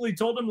and basically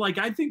told him,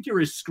 I think you're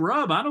a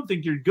scrub. I don't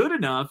think you're good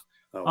enough.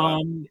 Oh,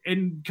 wow.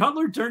 And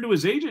Cutler turned to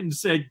his agent and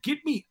said, get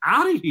me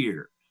out of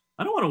here.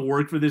 I don't want to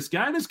work for this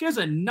guy. This guy's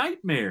a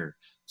nightmare.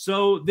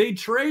 So they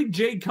trade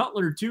Jay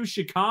Cutler to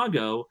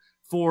Chicago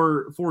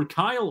for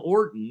Kyle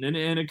Orton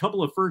and a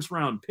couple of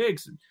first-round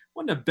picks. It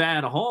wasn't a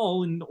bad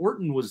haul, and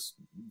Orton was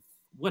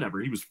whatever.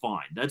 He was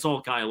fine. That's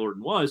all Kyle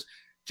Orton was.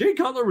 Jay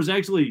Cutler was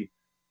actually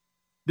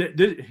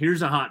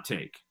here's a hot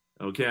take,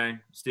 okay?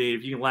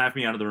 Steve, you can laugh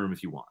me out of the room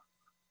if you want.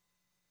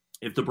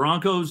 If the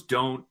Broncos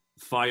don't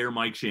fire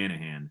Mike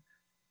Shanahan,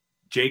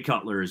 Jay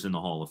Cutler is in the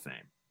Hall of Fame,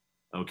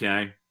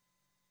 okay?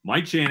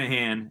 Mike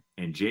Shanahan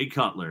and Jay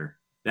Cutler,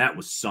 that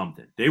was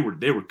something. They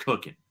were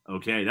cooking,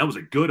 okay? That was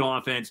a good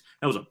offense.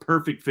 That was a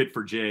perfect fit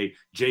for Jay.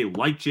 Jay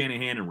liked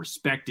Shanahan and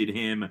respected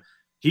him.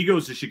 He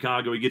goes to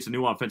Chicago. He gets a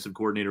new offensive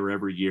coordinator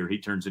every year. He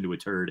turns into a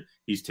turd.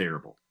 He's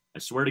terrible. I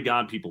swear to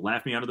God, people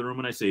laugh me out of the room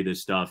when I say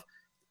this stuff.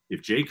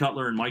 If Jay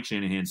Cutler and Mike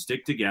Shanahan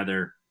stick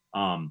together,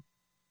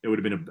 it would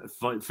have been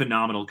a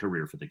phenomenal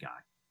career for the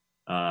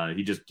guy.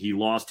 He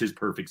lost his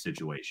perfect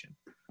situation.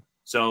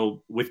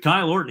 So with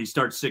Kyle Orton, he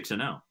starts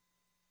 6-0.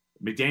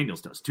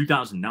 McDaniels does,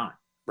 2009.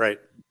 Right.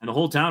 And the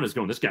whole town is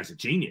going, this guy's a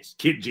genius.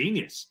 Kid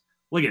genius.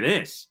 Look at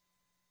this.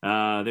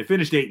 They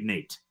finished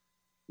 8-8.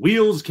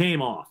 Wheels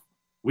came off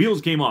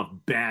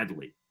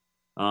badly.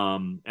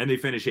 And they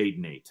finish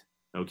 8-8.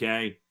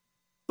 Okay.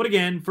 But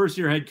again,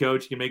 first-year head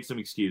coach, can make some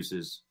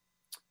excuses.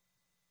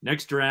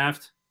 Next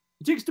draft,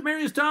 he takes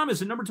Demaryius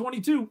Thomas at number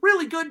 22.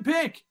 Really good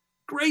pick.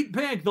 Great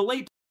pick. The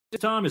late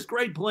Thomas,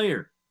 great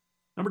player.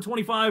 Number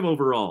 25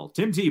 overall,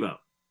 Tim Tebow.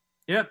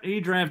 Yep, he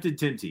drafted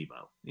Tim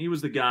Tebow. He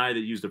was the guy that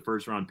used a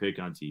first-round pick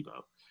on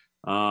Tebow.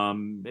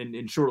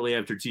 And shortly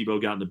after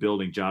Tebow got in the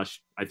building,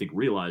 Josh, I think,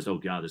 realized, oh,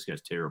 God, this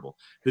guy's terrible.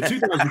 The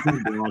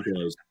 2010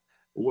 Broncos,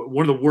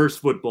 one of the worst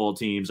football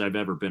teams I've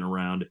ever been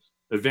around.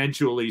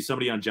 Eventually,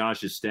 somebody on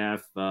Josh's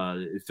staff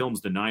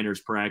films the Niners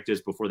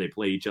practice before they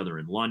play each other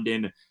in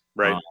London.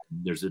 Right.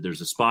 There's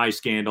a spy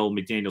scandal.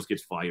 McDaniels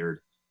gets fired.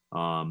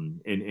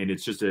 And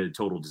it's just a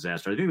total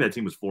disaster. I think that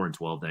team was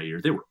 4-12 that year.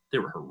 They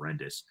were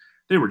horrendous.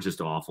 They were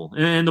just awful.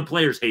 And the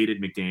players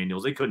hated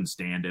McDaniels. They couldn't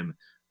stand him.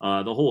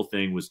 The whole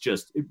thing was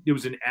just, it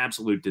was an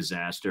absolute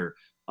disaster.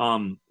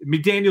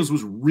 McDaniels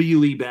was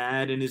really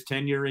bad in his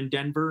tenure in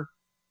Denver.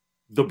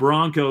 The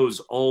Broncos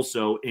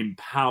also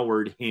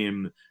empowered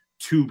him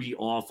to be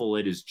awful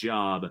at his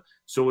job.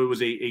 So it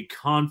was a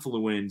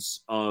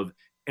confluence of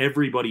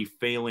everybody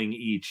failing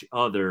each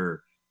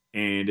other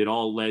And it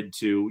all led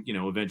to,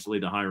 eventually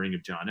the hiring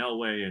of John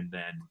Elway, and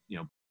then,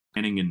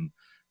 planning, and,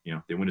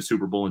 they win a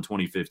Super Bowl in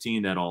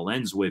 2015. That all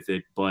ends with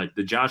it. But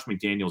the Josh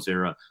McDaniels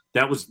era,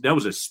 that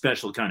was a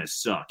special kind of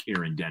suck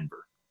here in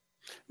Denver.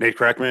 Nate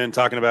Kreckman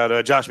talking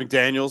about Josh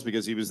McDaniels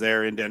because he was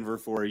there in Denver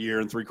for a year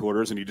and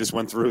 3/4, and he just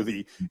went through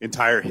the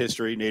entire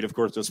history. Nate, of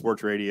course, does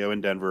sports radio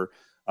in Denver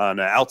on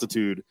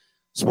Altitude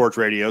Sports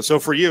Radio. So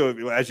for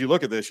you, as you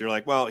look at this, you're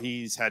like, well,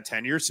 he's had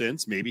tenure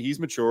since. Maybe he's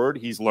matured.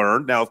 He's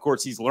learned. Now, of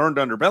course, he's learned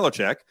under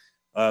Belichick.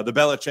 The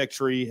Belichick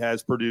tree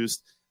has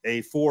produced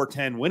a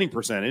 .410 winning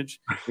percentage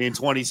in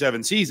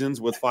 27 seasons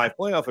with 5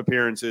 playoff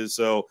appearances.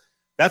 So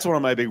that's one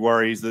of my big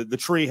worries. The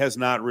tree has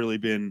not really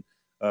been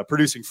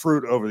producing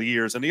fruit over the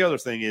years. And the other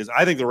thing is,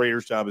 I think the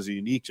Raiders' job is a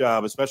unique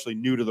job, especially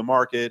new to the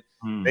market.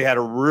 They had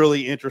a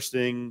really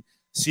interesting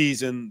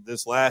season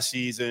this last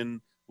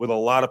season with a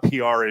lot of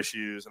PR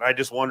issues. And I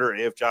just wonder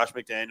if Josh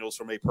McDaniels,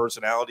 from a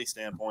personality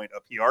standpoint,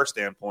 a PR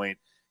standpoint,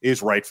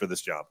 is right for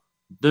this job.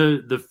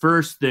 The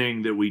first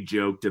thing that we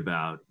joked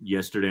about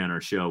yesterday on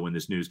our show when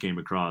this news came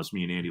across,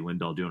 me and Andy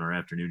Lindahl doing our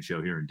afternoon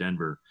show here in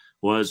Denver,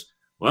 was,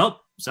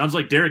 well, sounds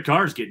like Derek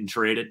Carr's getting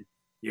traded.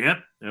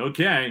 Yep.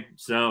 Okay.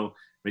 So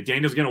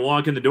McDaniel's going to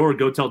walk in the door,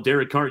 go tell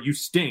Derek Carr, you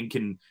stink,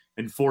 and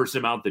force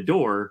him out the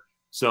door.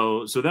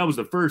 So that was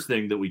the first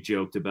thing that we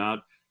joked about.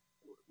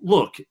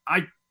 Look,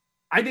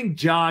 I think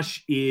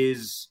Josh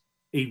is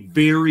a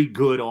very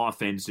good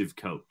offensive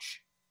coach.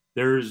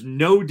 There's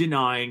no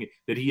denying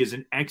that he is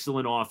an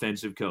excellent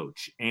offensive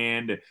coach.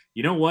 And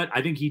you know what?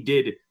 I think he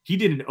did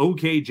an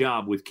okay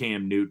job with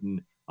Cam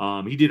Newton.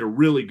 He did a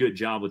really good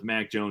job with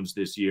Mac Jones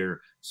this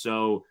year.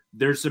 So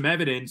there's some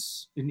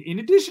evidence. In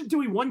addition to,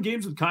 he won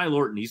games with Kyle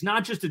Orton. He's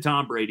not just a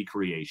Tom Brady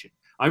creation.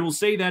 I will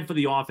say that for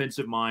the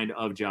offensive mind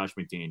of Josh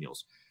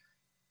McDaniels.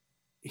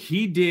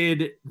 He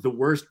did the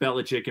worst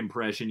Belichick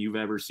impression you've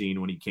ever seen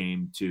when he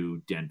came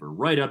to Denver,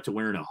 right up to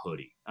wearing a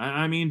hoodie.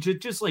 I mean,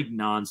 just like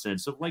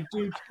nonsense of like,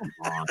 dude, come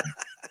on.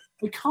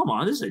 Like, come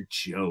on, this is a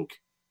joke.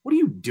 What are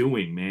you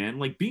doing, man?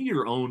 Like, be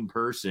your own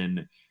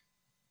person.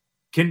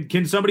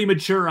 Can somebody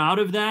mature out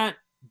of that?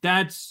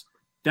 That's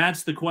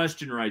the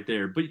question right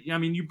there. But, I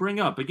mean, you bring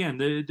up, again,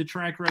 the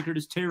track record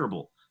is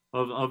terrible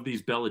of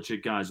these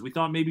Belichick guys. We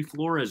thought maybe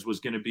Flores was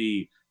going to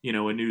be,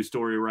 a news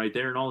story right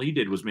there, and all he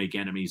did was make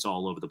enemies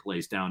all over the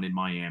place down in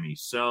Miami.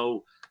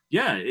 So,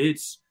 yeah,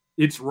 it's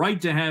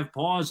right to have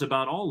pause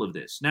about all of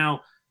this.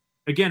 Now,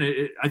 again,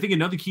 I think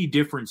another key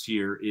difference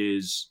here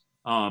is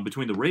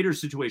between the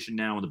Raiders situation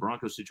now and the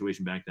Broncos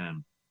situation back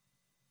then.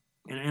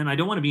 And I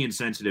don't want to be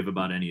insensitive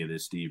about any of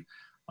this, Steve.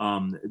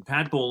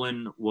 Pat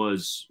Bowlen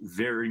was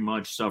very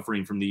much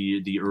suffering from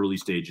the early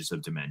stages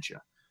of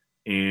dementia.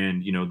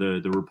 And,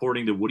 the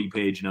reporting that Woody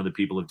Page and other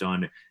people have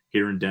done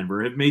here in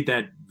Denver have made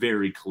that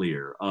very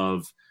clear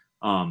of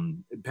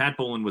Pat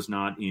Bowlen was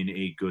not in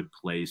a good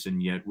place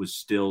and yet was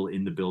still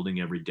in the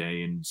building every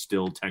day and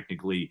still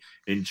technically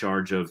in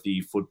charge of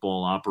the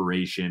football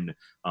operation.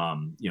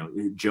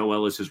 Joe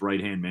Ellis, his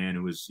right-hand man,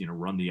 who has,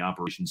 run the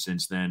operation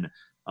since then,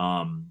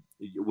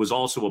 was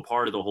also a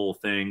part of the whole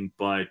thing.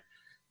 But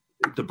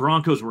the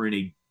Broncos were in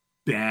a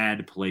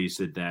bad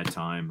place at that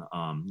time.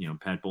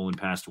 Pat Bowlen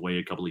passed away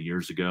a couple of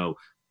years ago.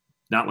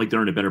 Not like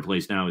they're in a better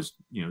place now, as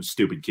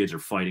stupid kids are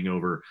fighting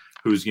over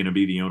who's going to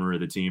be the owner of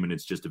the team, and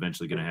it's just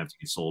eventually going to have to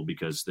get sold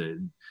because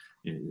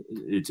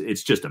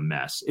it's just a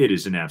mess. It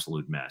is an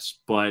absolute mess.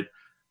 But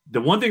the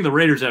one thing the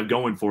Raiders have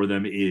going for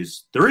them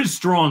is there is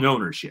strong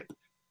ownership.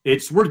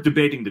 It's worth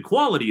debating the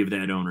quality of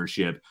that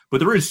ownership, but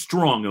there is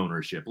strong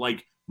ownership.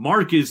 Like,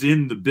 Mark is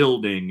in the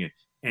building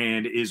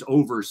and is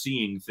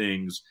overseeing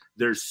things.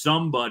 There's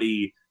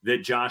somebody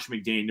that Josh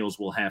McDaniels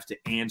will have to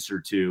answer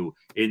to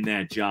in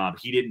that job.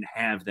 He didn't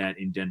have that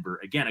in Denver.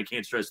 Again, I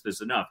can't stress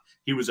this enough.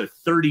 He was a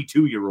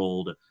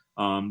 32-year-old.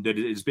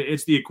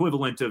 It's the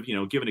equivalent of,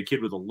 giving a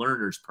kid with a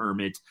learner's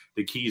permit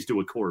the keys to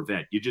a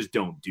Corvette. You just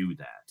don't do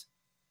that.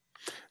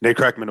 Nate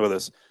Kreckman with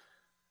us.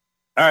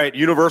 All right,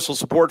 universal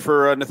support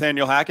for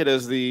Nathaniel Hackett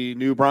as the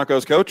new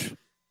Broncos coach.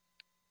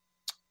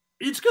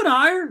 It's good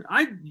hire.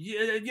 I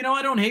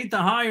don't hate the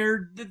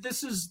hire.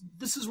 This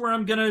is where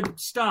I'm gonna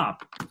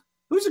stop.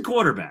 Who's a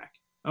quarterback?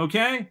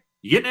 Okay,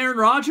 you getting Aaron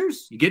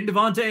Rodgers? You getting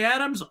Devontae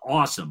Adams?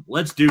 Awesome.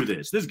 Let's do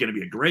this. This is gonna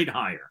be a great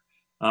hire.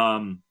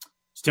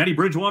 Is Teddy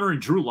Bridgewater and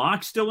Drew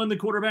Lock still in the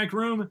quarterback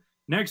room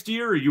next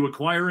year? Are you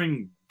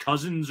acquiring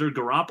Cousins or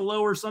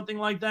Garoppolo or something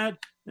like that?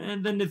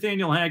 And then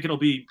Nathaniel Hackett will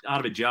be out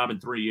of a job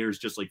in 3 years,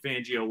 just like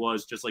Fangio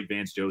was, just like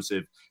Vance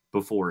Joseph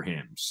before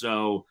him.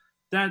 So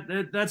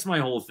that's my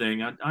whole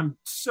thing. I'm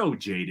so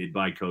jaded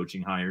by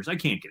coaching hires. I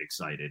can't get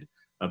excited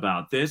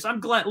about this.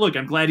 I'm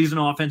glad he's an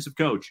offensive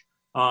coach.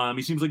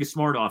 He seems like a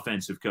smart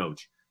offensive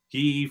coach.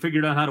 He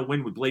figured out how to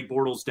win with Blake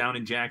Bortles down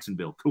in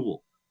Jacksonville.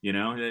 Cool. They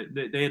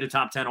had a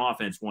top 10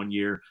 offense one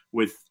year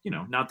with,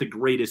 not the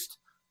greatest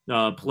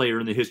player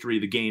in the history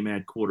of the game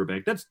at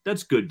quarterback.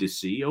 That's good to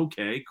see.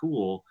 Okay,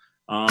 cool.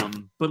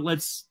 But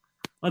let's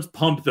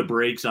pump the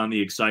brakes on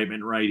the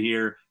excitement right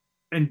here.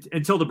 and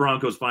until the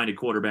Broncos find a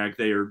quarterback,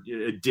 they are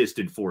a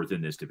distant fourth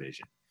in this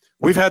division.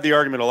 We've had the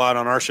argument a lot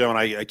on our show, and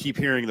I keep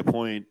hearing the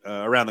point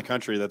around the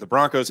country that the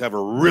Broncos have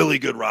a really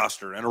good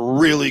roster and a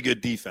really good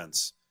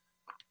defense.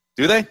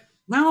 Do they?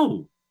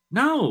 No.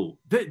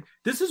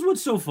 This is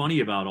what's so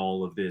funny about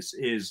all of this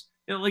is,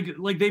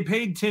 like they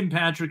paid Tim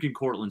Patrick and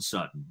Cortland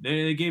Sutton.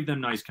 They gave them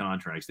nice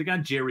contracts. They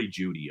got Jerry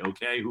Jeudy,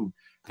 okay, who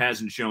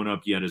hasn't shown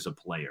up yet as a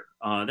player.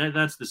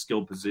 That's the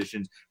skill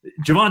positions.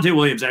 Javonte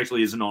Williams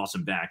actually is an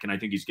awesome back, and I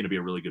think he's going to be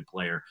a really good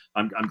player.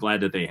 I'm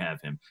glad that they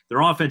have him.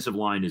 Their offensive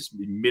line is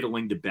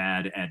middling to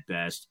bad at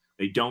best.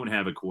 They don't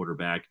have a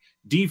quarterback.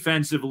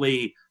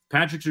 Defensively,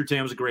 Patrick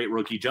Surtain was a great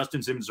rookie.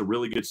 Justin Simmons is a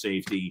really good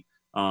safety.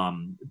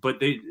 But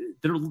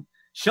they're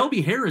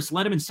Shelby Harris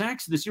led him in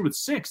sacks this year with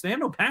 6. They have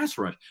no pass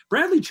rush.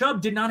 Bradley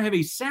Chubb did not have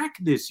a sack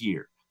this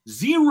year.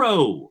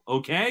 0.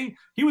 Okay.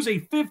 He was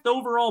a 5th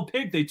overall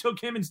pick. They took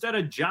him instead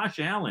of Josh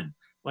Allen.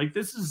 Like,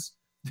 this is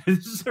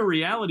a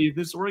reality of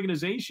this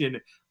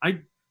organization. I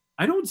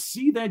don't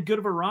see that good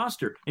of a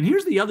roster. And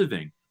here's the other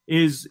thing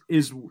is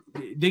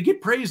they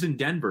get praise in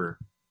Denver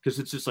because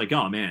it's just like,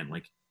 oh man,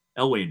 like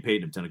Elway and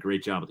Payton have done a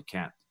great job with the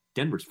cap.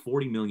 Denver's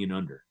 $40 million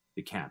under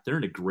the cap. They're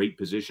in a great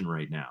position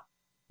right now.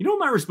 You know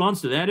what my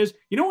response to that is?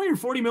 You know why you're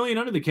 $40 million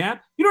under the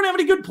cap? You don't have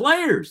any good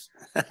players.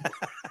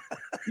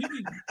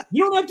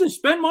 You don't have to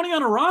spend money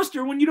on a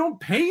roster when you don't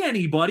pay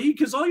anybody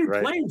because all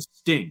your players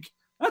stink.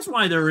 That's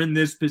why they're in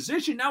this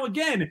position. Now,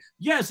 again,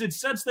 yes, it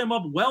sets them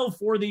up well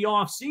for the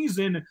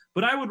offseason,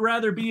 but I would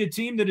rather be a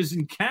team that is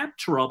in cap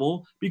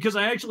trouble because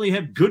I actually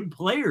have good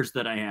players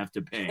that I have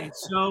to pay.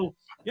 So,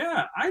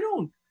 yeah,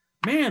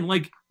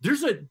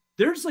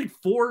 there's like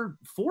four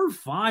or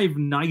five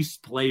nice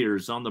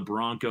players on the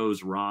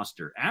Broncos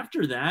roster.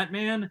 After that,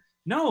 man,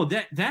 no,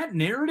 that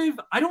narrative,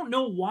 I don't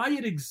know why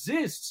it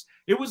exists.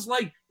 It was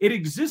like it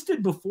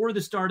existed before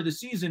the start of the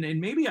season, and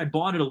maybe I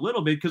bought it a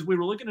little bit because we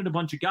were looking at a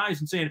bunch of guys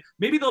and saying,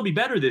 maybe they'll be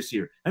better this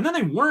year. And then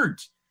they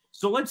weren't.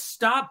 So let's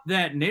stop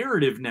that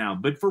narrative now.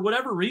 But for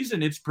whatever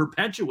reason, it's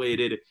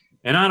perpetuated,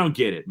 and I don't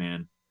get it,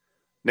 man.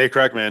 Nate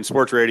Kreckman,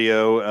 Sports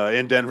Radio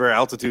in Denver,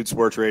 Altitude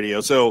Sports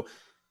Radio. So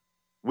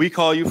we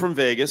call you from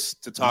Vegas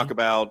to talk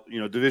about,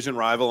 division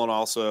rival and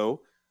also,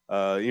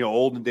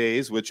 olden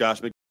days with Josh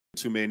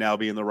McDaniels, who may now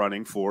be in the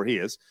running for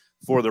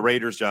the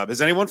Raiders job.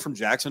 Has anyone from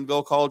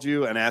Jacksonville called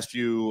you and asked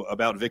you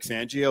about Vic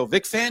Fangio?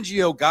 Vic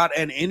Fangio got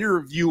an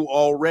interview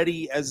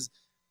already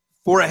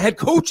for a head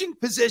coaching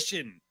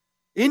position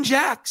in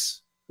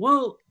Jax.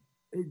 Well,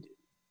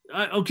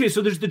 okay,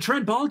 so there's the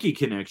Trent Baalke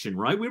connection,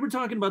 right? We were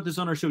talking about this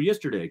on our show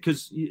yesterday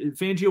because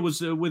Fangio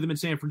was with him in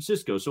San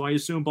Francisco, so I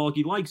assume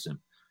Baalke likes him.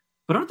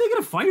 But aren't they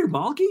going to fire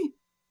Baalke?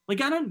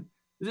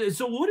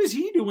 So what is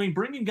he doing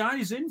bringing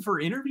guys in for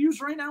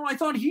interviews right now? I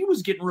thought he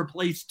was getting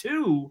replaced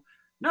too.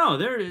 No,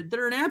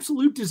 they're an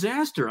absolute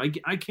disaster.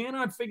 I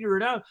cannot figure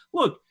it out.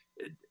 Look,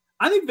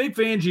 I think Vic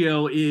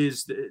Fangio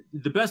is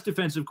the best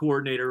defensive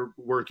coordinator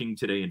working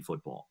today in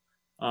football.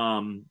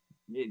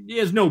 He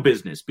has no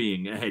business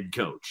being a head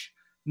coach.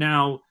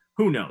 Now,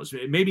 who knows?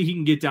 Maybe he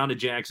can get down to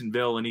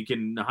Jacksonville and he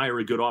can hire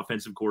a good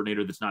offensive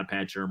coordinator that's not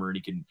Pat Shurmur, and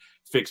he can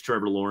fix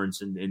Trevor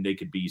Lawrence and they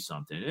could be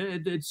something.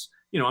 It's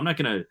I'm not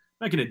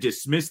gonna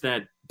dismiss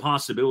that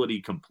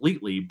possibility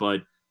completely,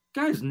 but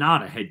guy's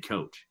not a head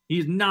coach.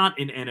 He's not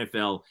an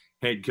NFL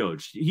head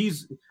coach.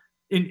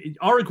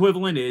 Our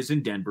equivalent is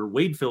in Denver.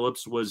 Wade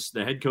Phillips was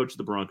the head coach of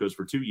the Broncos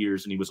for 2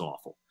 years, and he was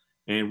awful.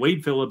 And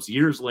Wade Phillips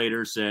years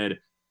later said,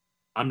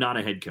 "I'm not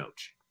a head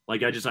coach.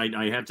 Like I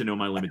have to know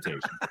my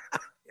limitations."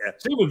 Yeah.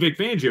 Same with Vic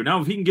Fangio.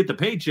 Now, if he can get the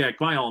paycheck,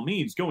 by all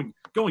means, go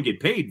and get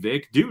paid,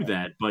 Vic. Do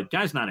that. But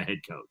guy's not a head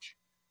coach.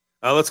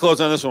 Let's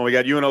close on this one. We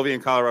got UNLV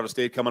and Colorado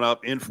State coming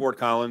up in Fort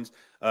Collins.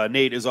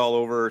 Nate is all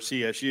over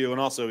CSU, and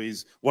also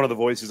he's one of the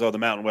voices of the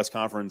Mountain West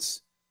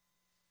Conference.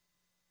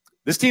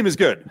 This team is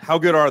good. How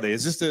good are they?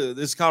 Is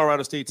this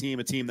Colorado State team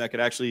a team that could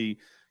actually,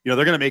 they're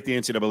going to make the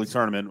NCAA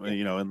tournament,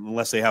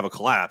 unless they have a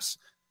collapse.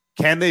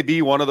 Can they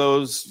be one of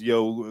those,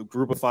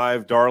 group of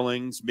 5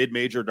 darlings,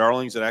 mid-major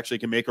darlings that actually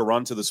can make a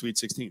run to the Sweet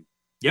 16?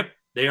 Yep,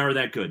 they are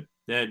that good.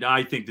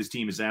 I think this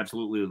team is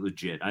absolutely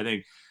legit. I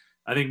think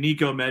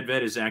Nico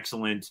Medved is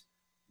excellent.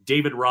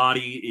 David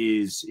Roddy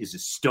is a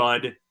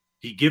stud.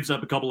 He gives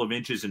up a couple of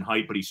inches in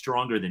height, but he's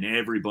stronger than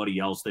everybody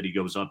else that he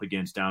goes up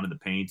against down in the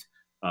paint.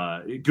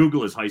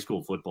 Google his high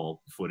school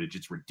football footage.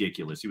 It's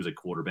ridiculous. He was a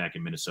quarterback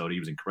in Minnesota.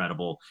 He was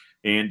incredible.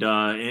 And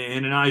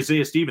in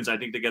Isaiah Stevens, I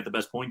think they got the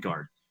best point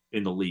guard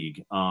in the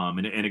league,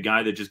 and a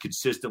guy that just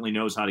consistently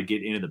knows how to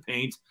get into the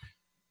paint.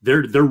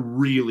 They're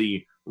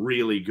really,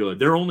 really good.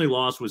 Their only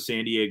loss was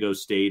San Diego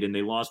State, and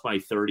they lost by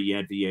 30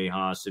 at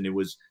Viejas,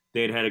 and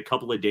they had a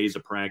couple of days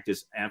of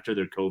practice after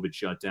their COVID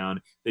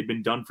shutdown. They'd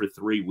been done for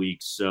 3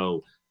 weeks,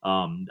 so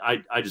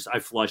I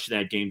flushed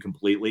that game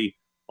completely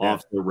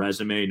off the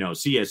resume. No,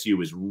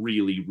 CSU is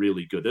really,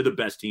 really good. They're the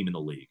best team in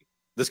the league.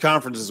 This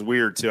conference is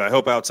weird too. I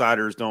hope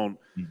outsiders don't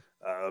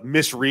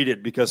misread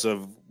it because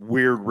of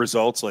weird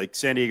results. Like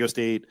San Diego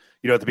State,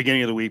 at the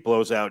beginning of the week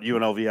blows out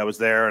UNLV. I was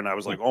there and I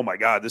was like, oh my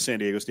God, this San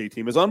Diego State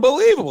team is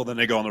unbelievable. Then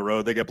they go on the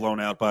road, they get blown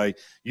out by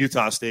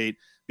Utah State.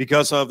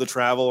 because of the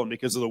travel and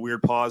because of the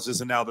weird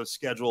pauses and now the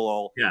schedule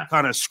all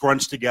kind of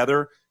scrunched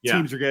together,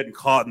 teams are getting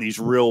caught in these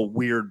real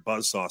weird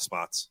buzzsaw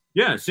spots.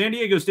 Yeah, San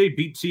Diego State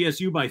beat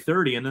CSU by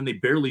 30, and then they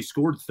barely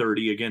scored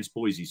 30 against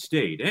Boise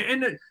State.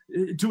 And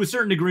to a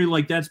certain degree,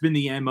 like that's been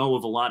the MO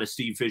of a lot of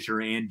Steve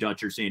Fisher and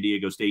Dutcher San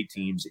Diego State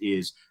teams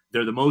is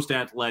they're the most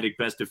athletic,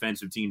 best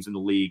defensive teams in the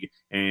league,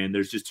 and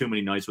there's just too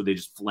many nights where they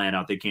just flat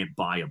out they can't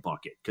buy a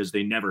bucket because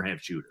they never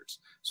have shooters.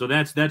 So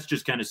that's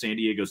just kind of San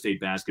Diego State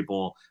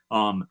basketball.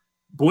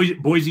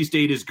 Boise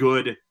State is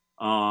good.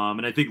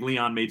 And I think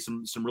Leon made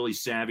some really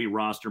savvy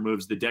roster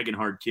moves. The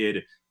Degenhardt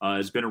kid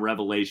has been a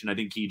revelation. I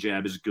think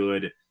Kejab is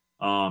good.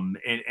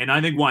 And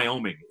I think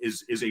Wyoming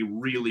is a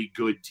really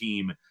good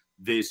team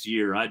this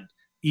year.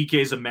 Ike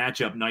is a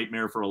matchup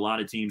nightmare for a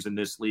lot of teams in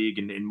this league,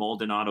 and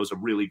Maldonado's a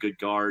really good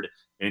guard.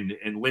 And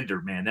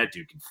Linder, man, that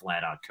dude can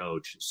flat out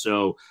coach.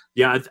 So,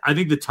 yeah, I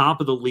think the top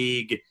of the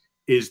league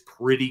is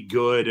pretty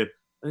good.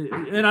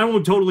 And I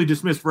won't totally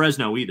dismiss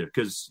Fresno either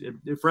because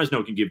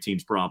Fresno can give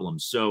teams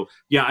problems. So,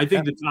 yeah, I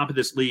think the top of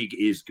this league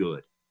is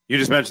good. You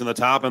just mentioned the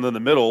top and then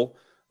the middle.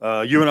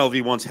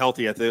 UNLV, once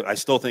healthy, I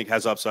still think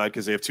has upside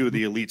because they have two of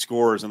the elite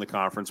scorers in the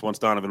conference once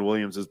Donovan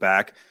Williams is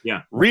back.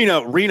 Yeah.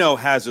 Reno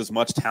has as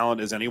much talent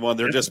as anyone.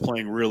 They're just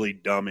playing really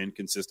dumb,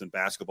 inconsistent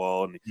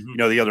basketball. And,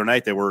 the other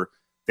night they were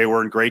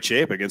in great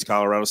shape against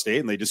Colorado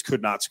State, and they just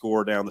could not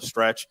score down the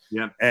stretch.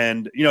 Yeah.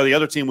 And, the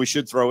other team we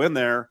should throw in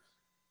there,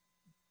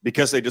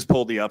 because they just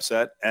pulled the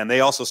upset, and they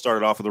also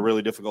started off with a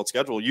really difficult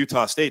schedule,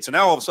 Utah State. So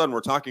now all of a sudden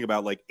we're talking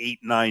about like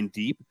 8-9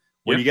 deep.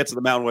 When you get to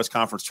the Mountain West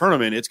Conference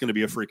tournament, it's going to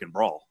be a freaking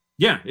brawl.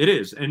 Yeah, it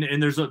is.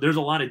 And there's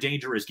a lot of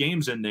dangerous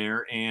games in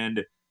there.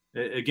 And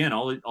again,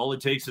 all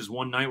it takes is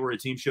one night where a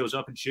team shows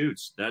up and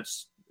shoots.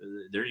 That's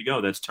there you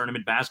go. That's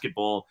tournament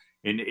basketball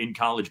in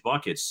college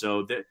buckets.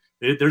 So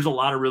there's a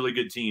lot of really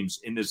good teams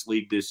in this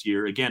league this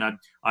year. Again,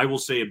 I will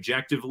say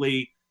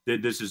objectively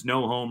that this is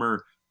no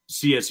homer.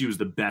 CSU is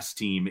the best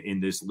team in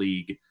this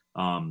league.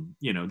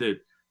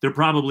 They're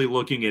probably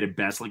looking at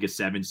best like a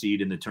 7 seed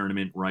in the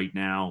tournament right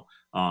now.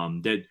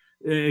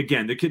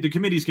 The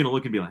committee's going to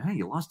look and be like, hey,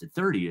 you lost at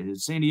 30 at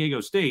San Diego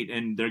State,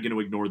 and they're going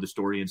to ignore the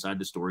story inside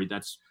the story.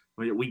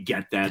 We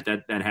get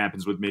that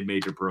happens with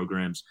mid-major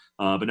programs.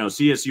 But no,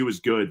 CSU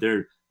is good.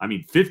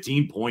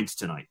 15 points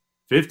tonight.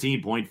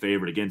 15-point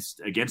favorite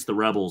against the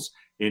Rebels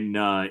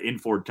in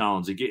Fort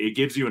Collins. It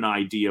gives you an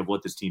idea of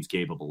what this team's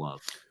capable of.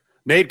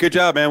 Nate, good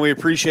job, man. We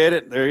appreciate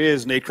it. There he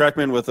is, Nate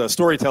Kreckman, with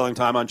storytelling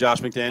time on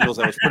Josh McDaniels.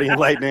 That was pretty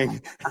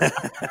enlightening.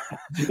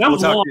 That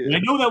was long. I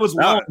know that was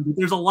long, but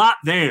there's a lot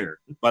there.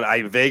 But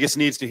Vegas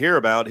needs to hear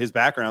about his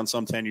background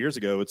some 10 years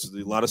ago. It's a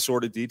lot of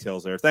sordid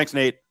details there. Thanks,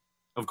 Nate.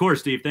 Of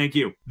course, Steve. Thank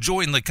you.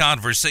 Join the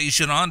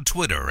conversation on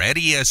Twitter at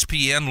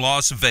ESPN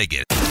Las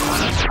Vegas.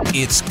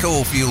 It's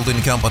Cofield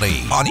and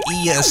Company on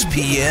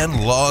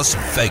ESPN Las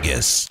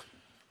Vegas.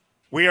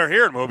 We are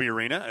here at Moby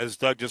Arena, as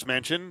Doug just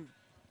mentioned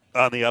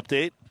on the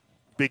update.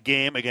 Big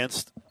game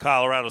against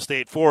Colorado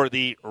State for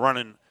the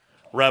running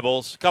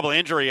Rebels. A couple of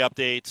injury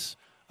updates.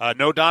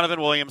 No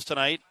Donovan Williams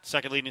tonight,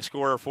 second leading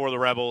scorer for the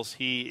Rebels.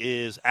 He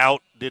is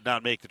out, did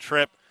not make the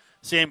trip.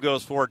 Same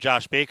goes for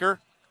Josh Baker,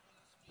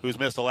 who's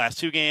missed the last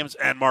 2 games,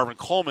 and Marvin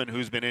Coleman,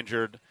 who's been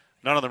injured.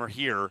 None of them are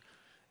here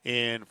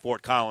in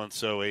Fort Collins,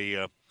 so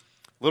a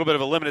little bit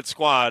of a limited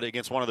squad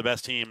against one of the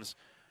best teams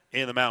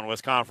in the Mountain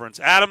West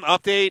Conference. Adam,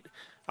 update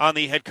on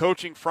the head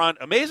coaching front.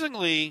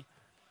 Amazingly,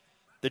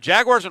 the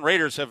Jaguars and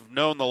Raiders have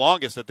known the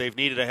longest that they've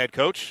needed a head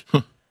coach.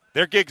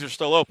 Their gigs are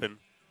still open.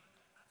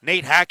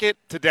 Nate Hackett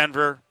to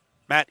Denver,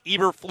 Matt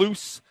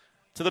Eberflus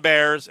to the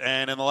Bears,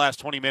 and in the last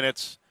 20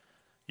 minutes,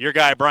 your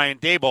guy Brian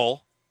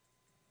Daboll,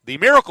 the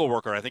miracle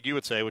worker, I think you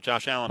would say, with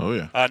Josh Allen. Oh,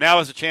 yeah. Now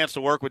has a chance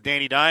to work with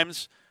Danny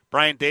Dimes,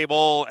 Brian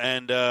Daboll,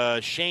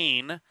 and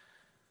Shane,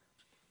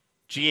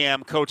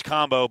 GM, coach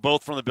combo,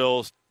 both from the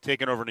Bills,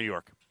 taking over New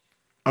York.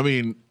 I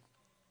mean,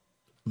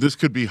 this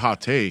could be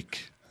hot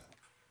take.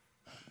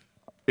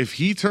 If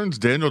he turns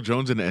Daniel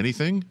Jones into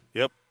anything,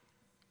 yep.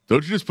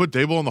 Don't you just put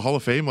Daboll in the Hall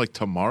of Fame like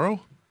tomorrow?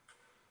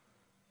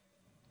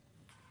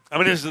 I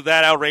mean, is it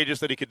that outrageous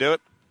that he could do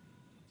it?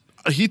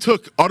 He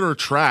took utter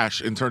trash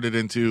and turned it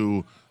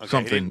into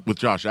something with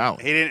Josh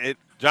Allen.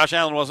 Josh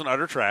Allen wasn't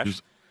utter trash. He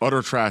was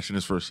utter trash in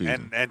his first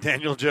season. And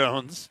Daniel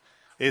Jones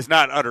is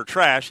not utter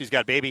trash. He's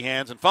got baby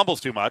hands and fumbles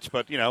too much,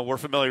 but, we're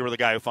familiar with a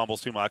guy who fumbles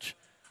too much.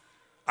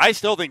 I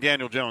still think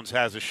Daniel Jones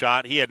has a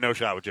shot. He had no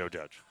shot with Joe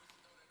Judge.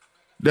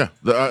 Yeah,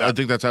 I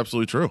think that's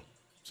absolutely true.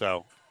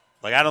 So,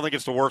 I don't think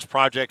it's the worst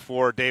project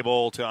for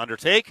Daboll to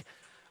undertake.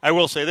 I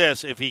will say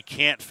this, if he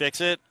can't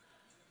fix it,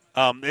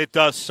 it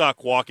does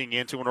suck walking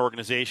into an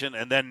organization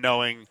and then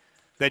knowing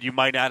that you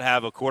might not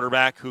have a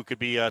quarterback who could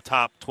be a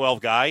top 12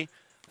 guy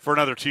for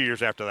another 2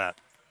 years after that,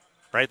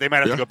 right? They might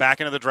have to go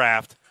back into the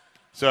draft.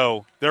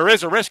 So there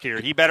is a risk here.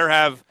 He better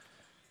have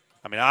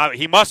 –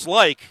 he must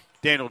like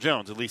Daniel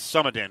Jones, at least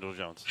some of Daniel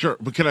Jones. Sure,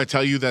 but can I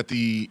tell you that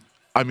the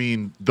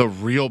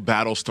real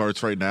battle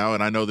starts right now,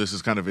 and I know this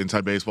is kind of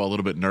inside baseball, a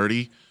little bit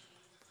nerdy.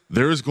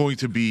 There is going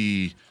to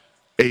be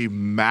a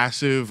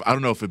massive – I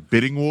don't know if a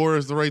bidding war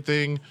is the right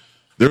thing –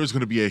 there is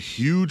going to be a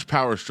huge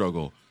power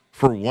struggle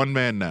for one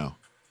man now,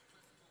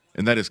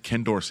 and that is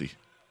Ken Dorsey.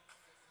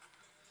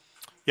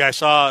 Yeah, I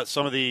saw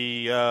some of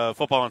the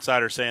Football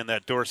Insiders saying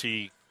that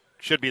Dorsey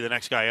should be the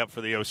next guy up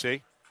for the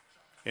OC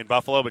in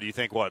Buffalo, but do you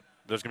think what?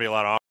 There's going to be a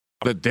lot of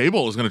That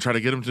Daboll is going to try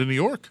to get him to New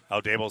York. Oh,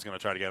 Daboll's going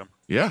to try to get him.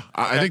 Yeah,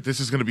 I think this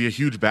is going to be a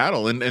huge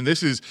battle, and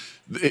this is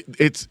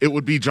it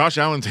would be Josh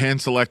Allen's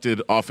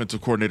hand-selected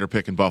offensive coordinator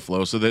pick in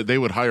Buffalo, so they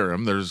would hire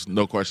him. There's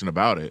no question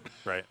about it.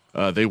 Right.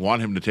 They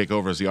want him to take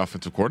over as the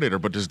offensive coordinator,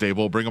 but does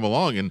Daboll bring him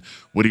along? And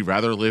would he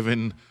rather live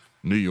in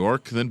New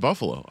York than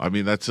Buffalo? I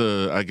mean,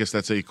 I guess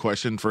that's a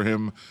question for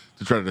him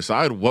to try to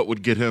decide what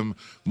would get him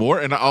more.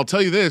 And I'll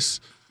tell you this,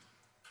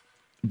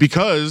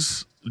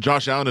 because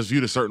Josh Allen is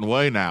viewed a certain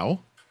way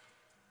now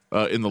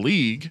in the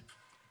league,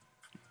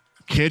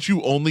 can't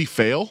you only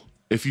fail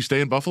if you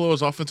stay in Buffalo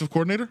as offensive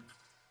coordinator?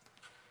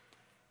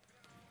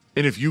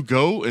 And if you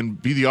go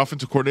and be the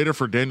offensive coordinator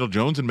for Daniel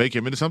Jones and make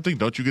him into something,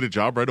 don't you get a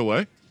job right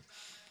away?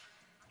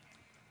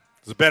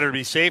 Is it better to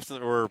be safe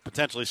or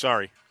potentially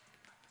sorry?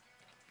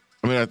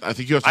 I mean, I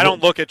think you have to. I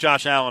don't look at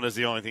Josh Allen as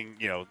the only thing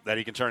that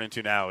he can turn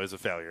into now is a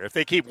failure. If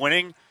they keep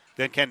winning,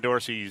 then Ken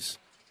Dorsey's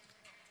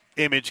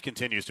image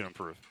continues to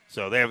improve.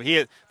 So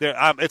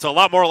it's a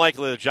lot more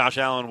likely that Josh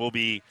Allen will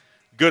be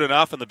good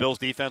enough and the Bills'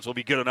 defense will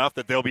be good enough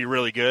that they'll be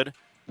really good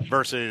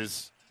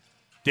versus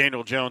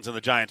Daniel Jones and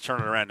the Giants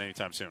turning around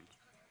anytime soon.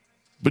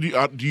 But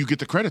do you get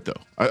the credit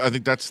though? I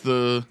think that's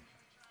the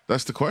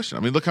question.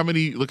 I mean, look how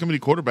many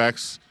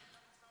quarterbacks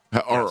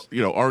are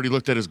already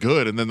looked at as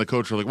good, and then the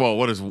coach are like, well,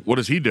 what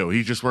does he do?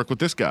 He just worked with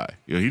this guy.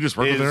 He just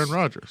worked with Aaron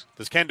Rodgers.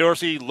 Does Ken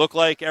Dorsey look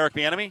like Eric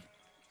Bieniemy?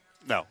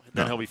 No.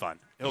 Then he'll be fine.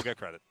 He'll get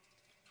credit.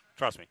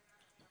 Trust me.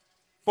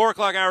 4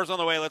 o'clock hours on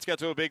the way. Let's get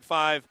to a big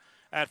 5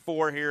 at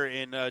 4 here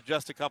in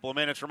just a couple of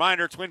minutes.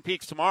 Reminder, Twin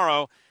Peaks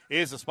tomorrow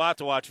is the spot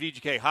to watch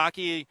VGK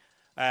hockey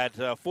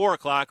at 4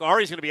 o'clock.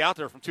 Ari's going to be out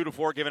there from 2 to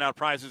 4 giving out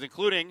prizes,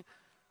 including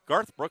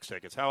Garth Brooks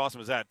tickets. How awesome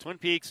is that? Twin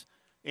Peaks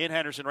in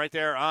Henderson right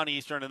there on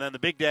Eastern. And then the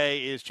big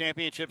day is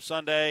Championship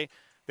Sunday.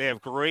 They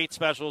have great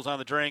specials on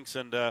the drinks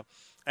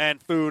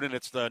and food, and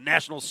it's the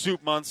National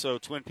Soup Month, so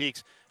Twin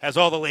Peaks has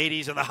all the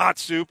ladies and the hot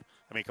soup.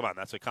 I mean, come on,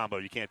 that's a combo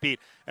you can't beat.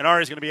 And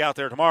Ari's going to be out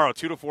there tomorrow,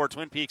 2 to 4,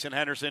 Twin Peaks in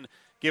Henderson,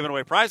 giving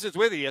away prizes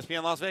with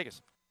ESPN Las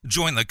Vegas.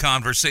 Join the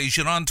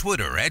conversation on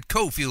Twitter at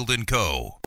Cofield & Co.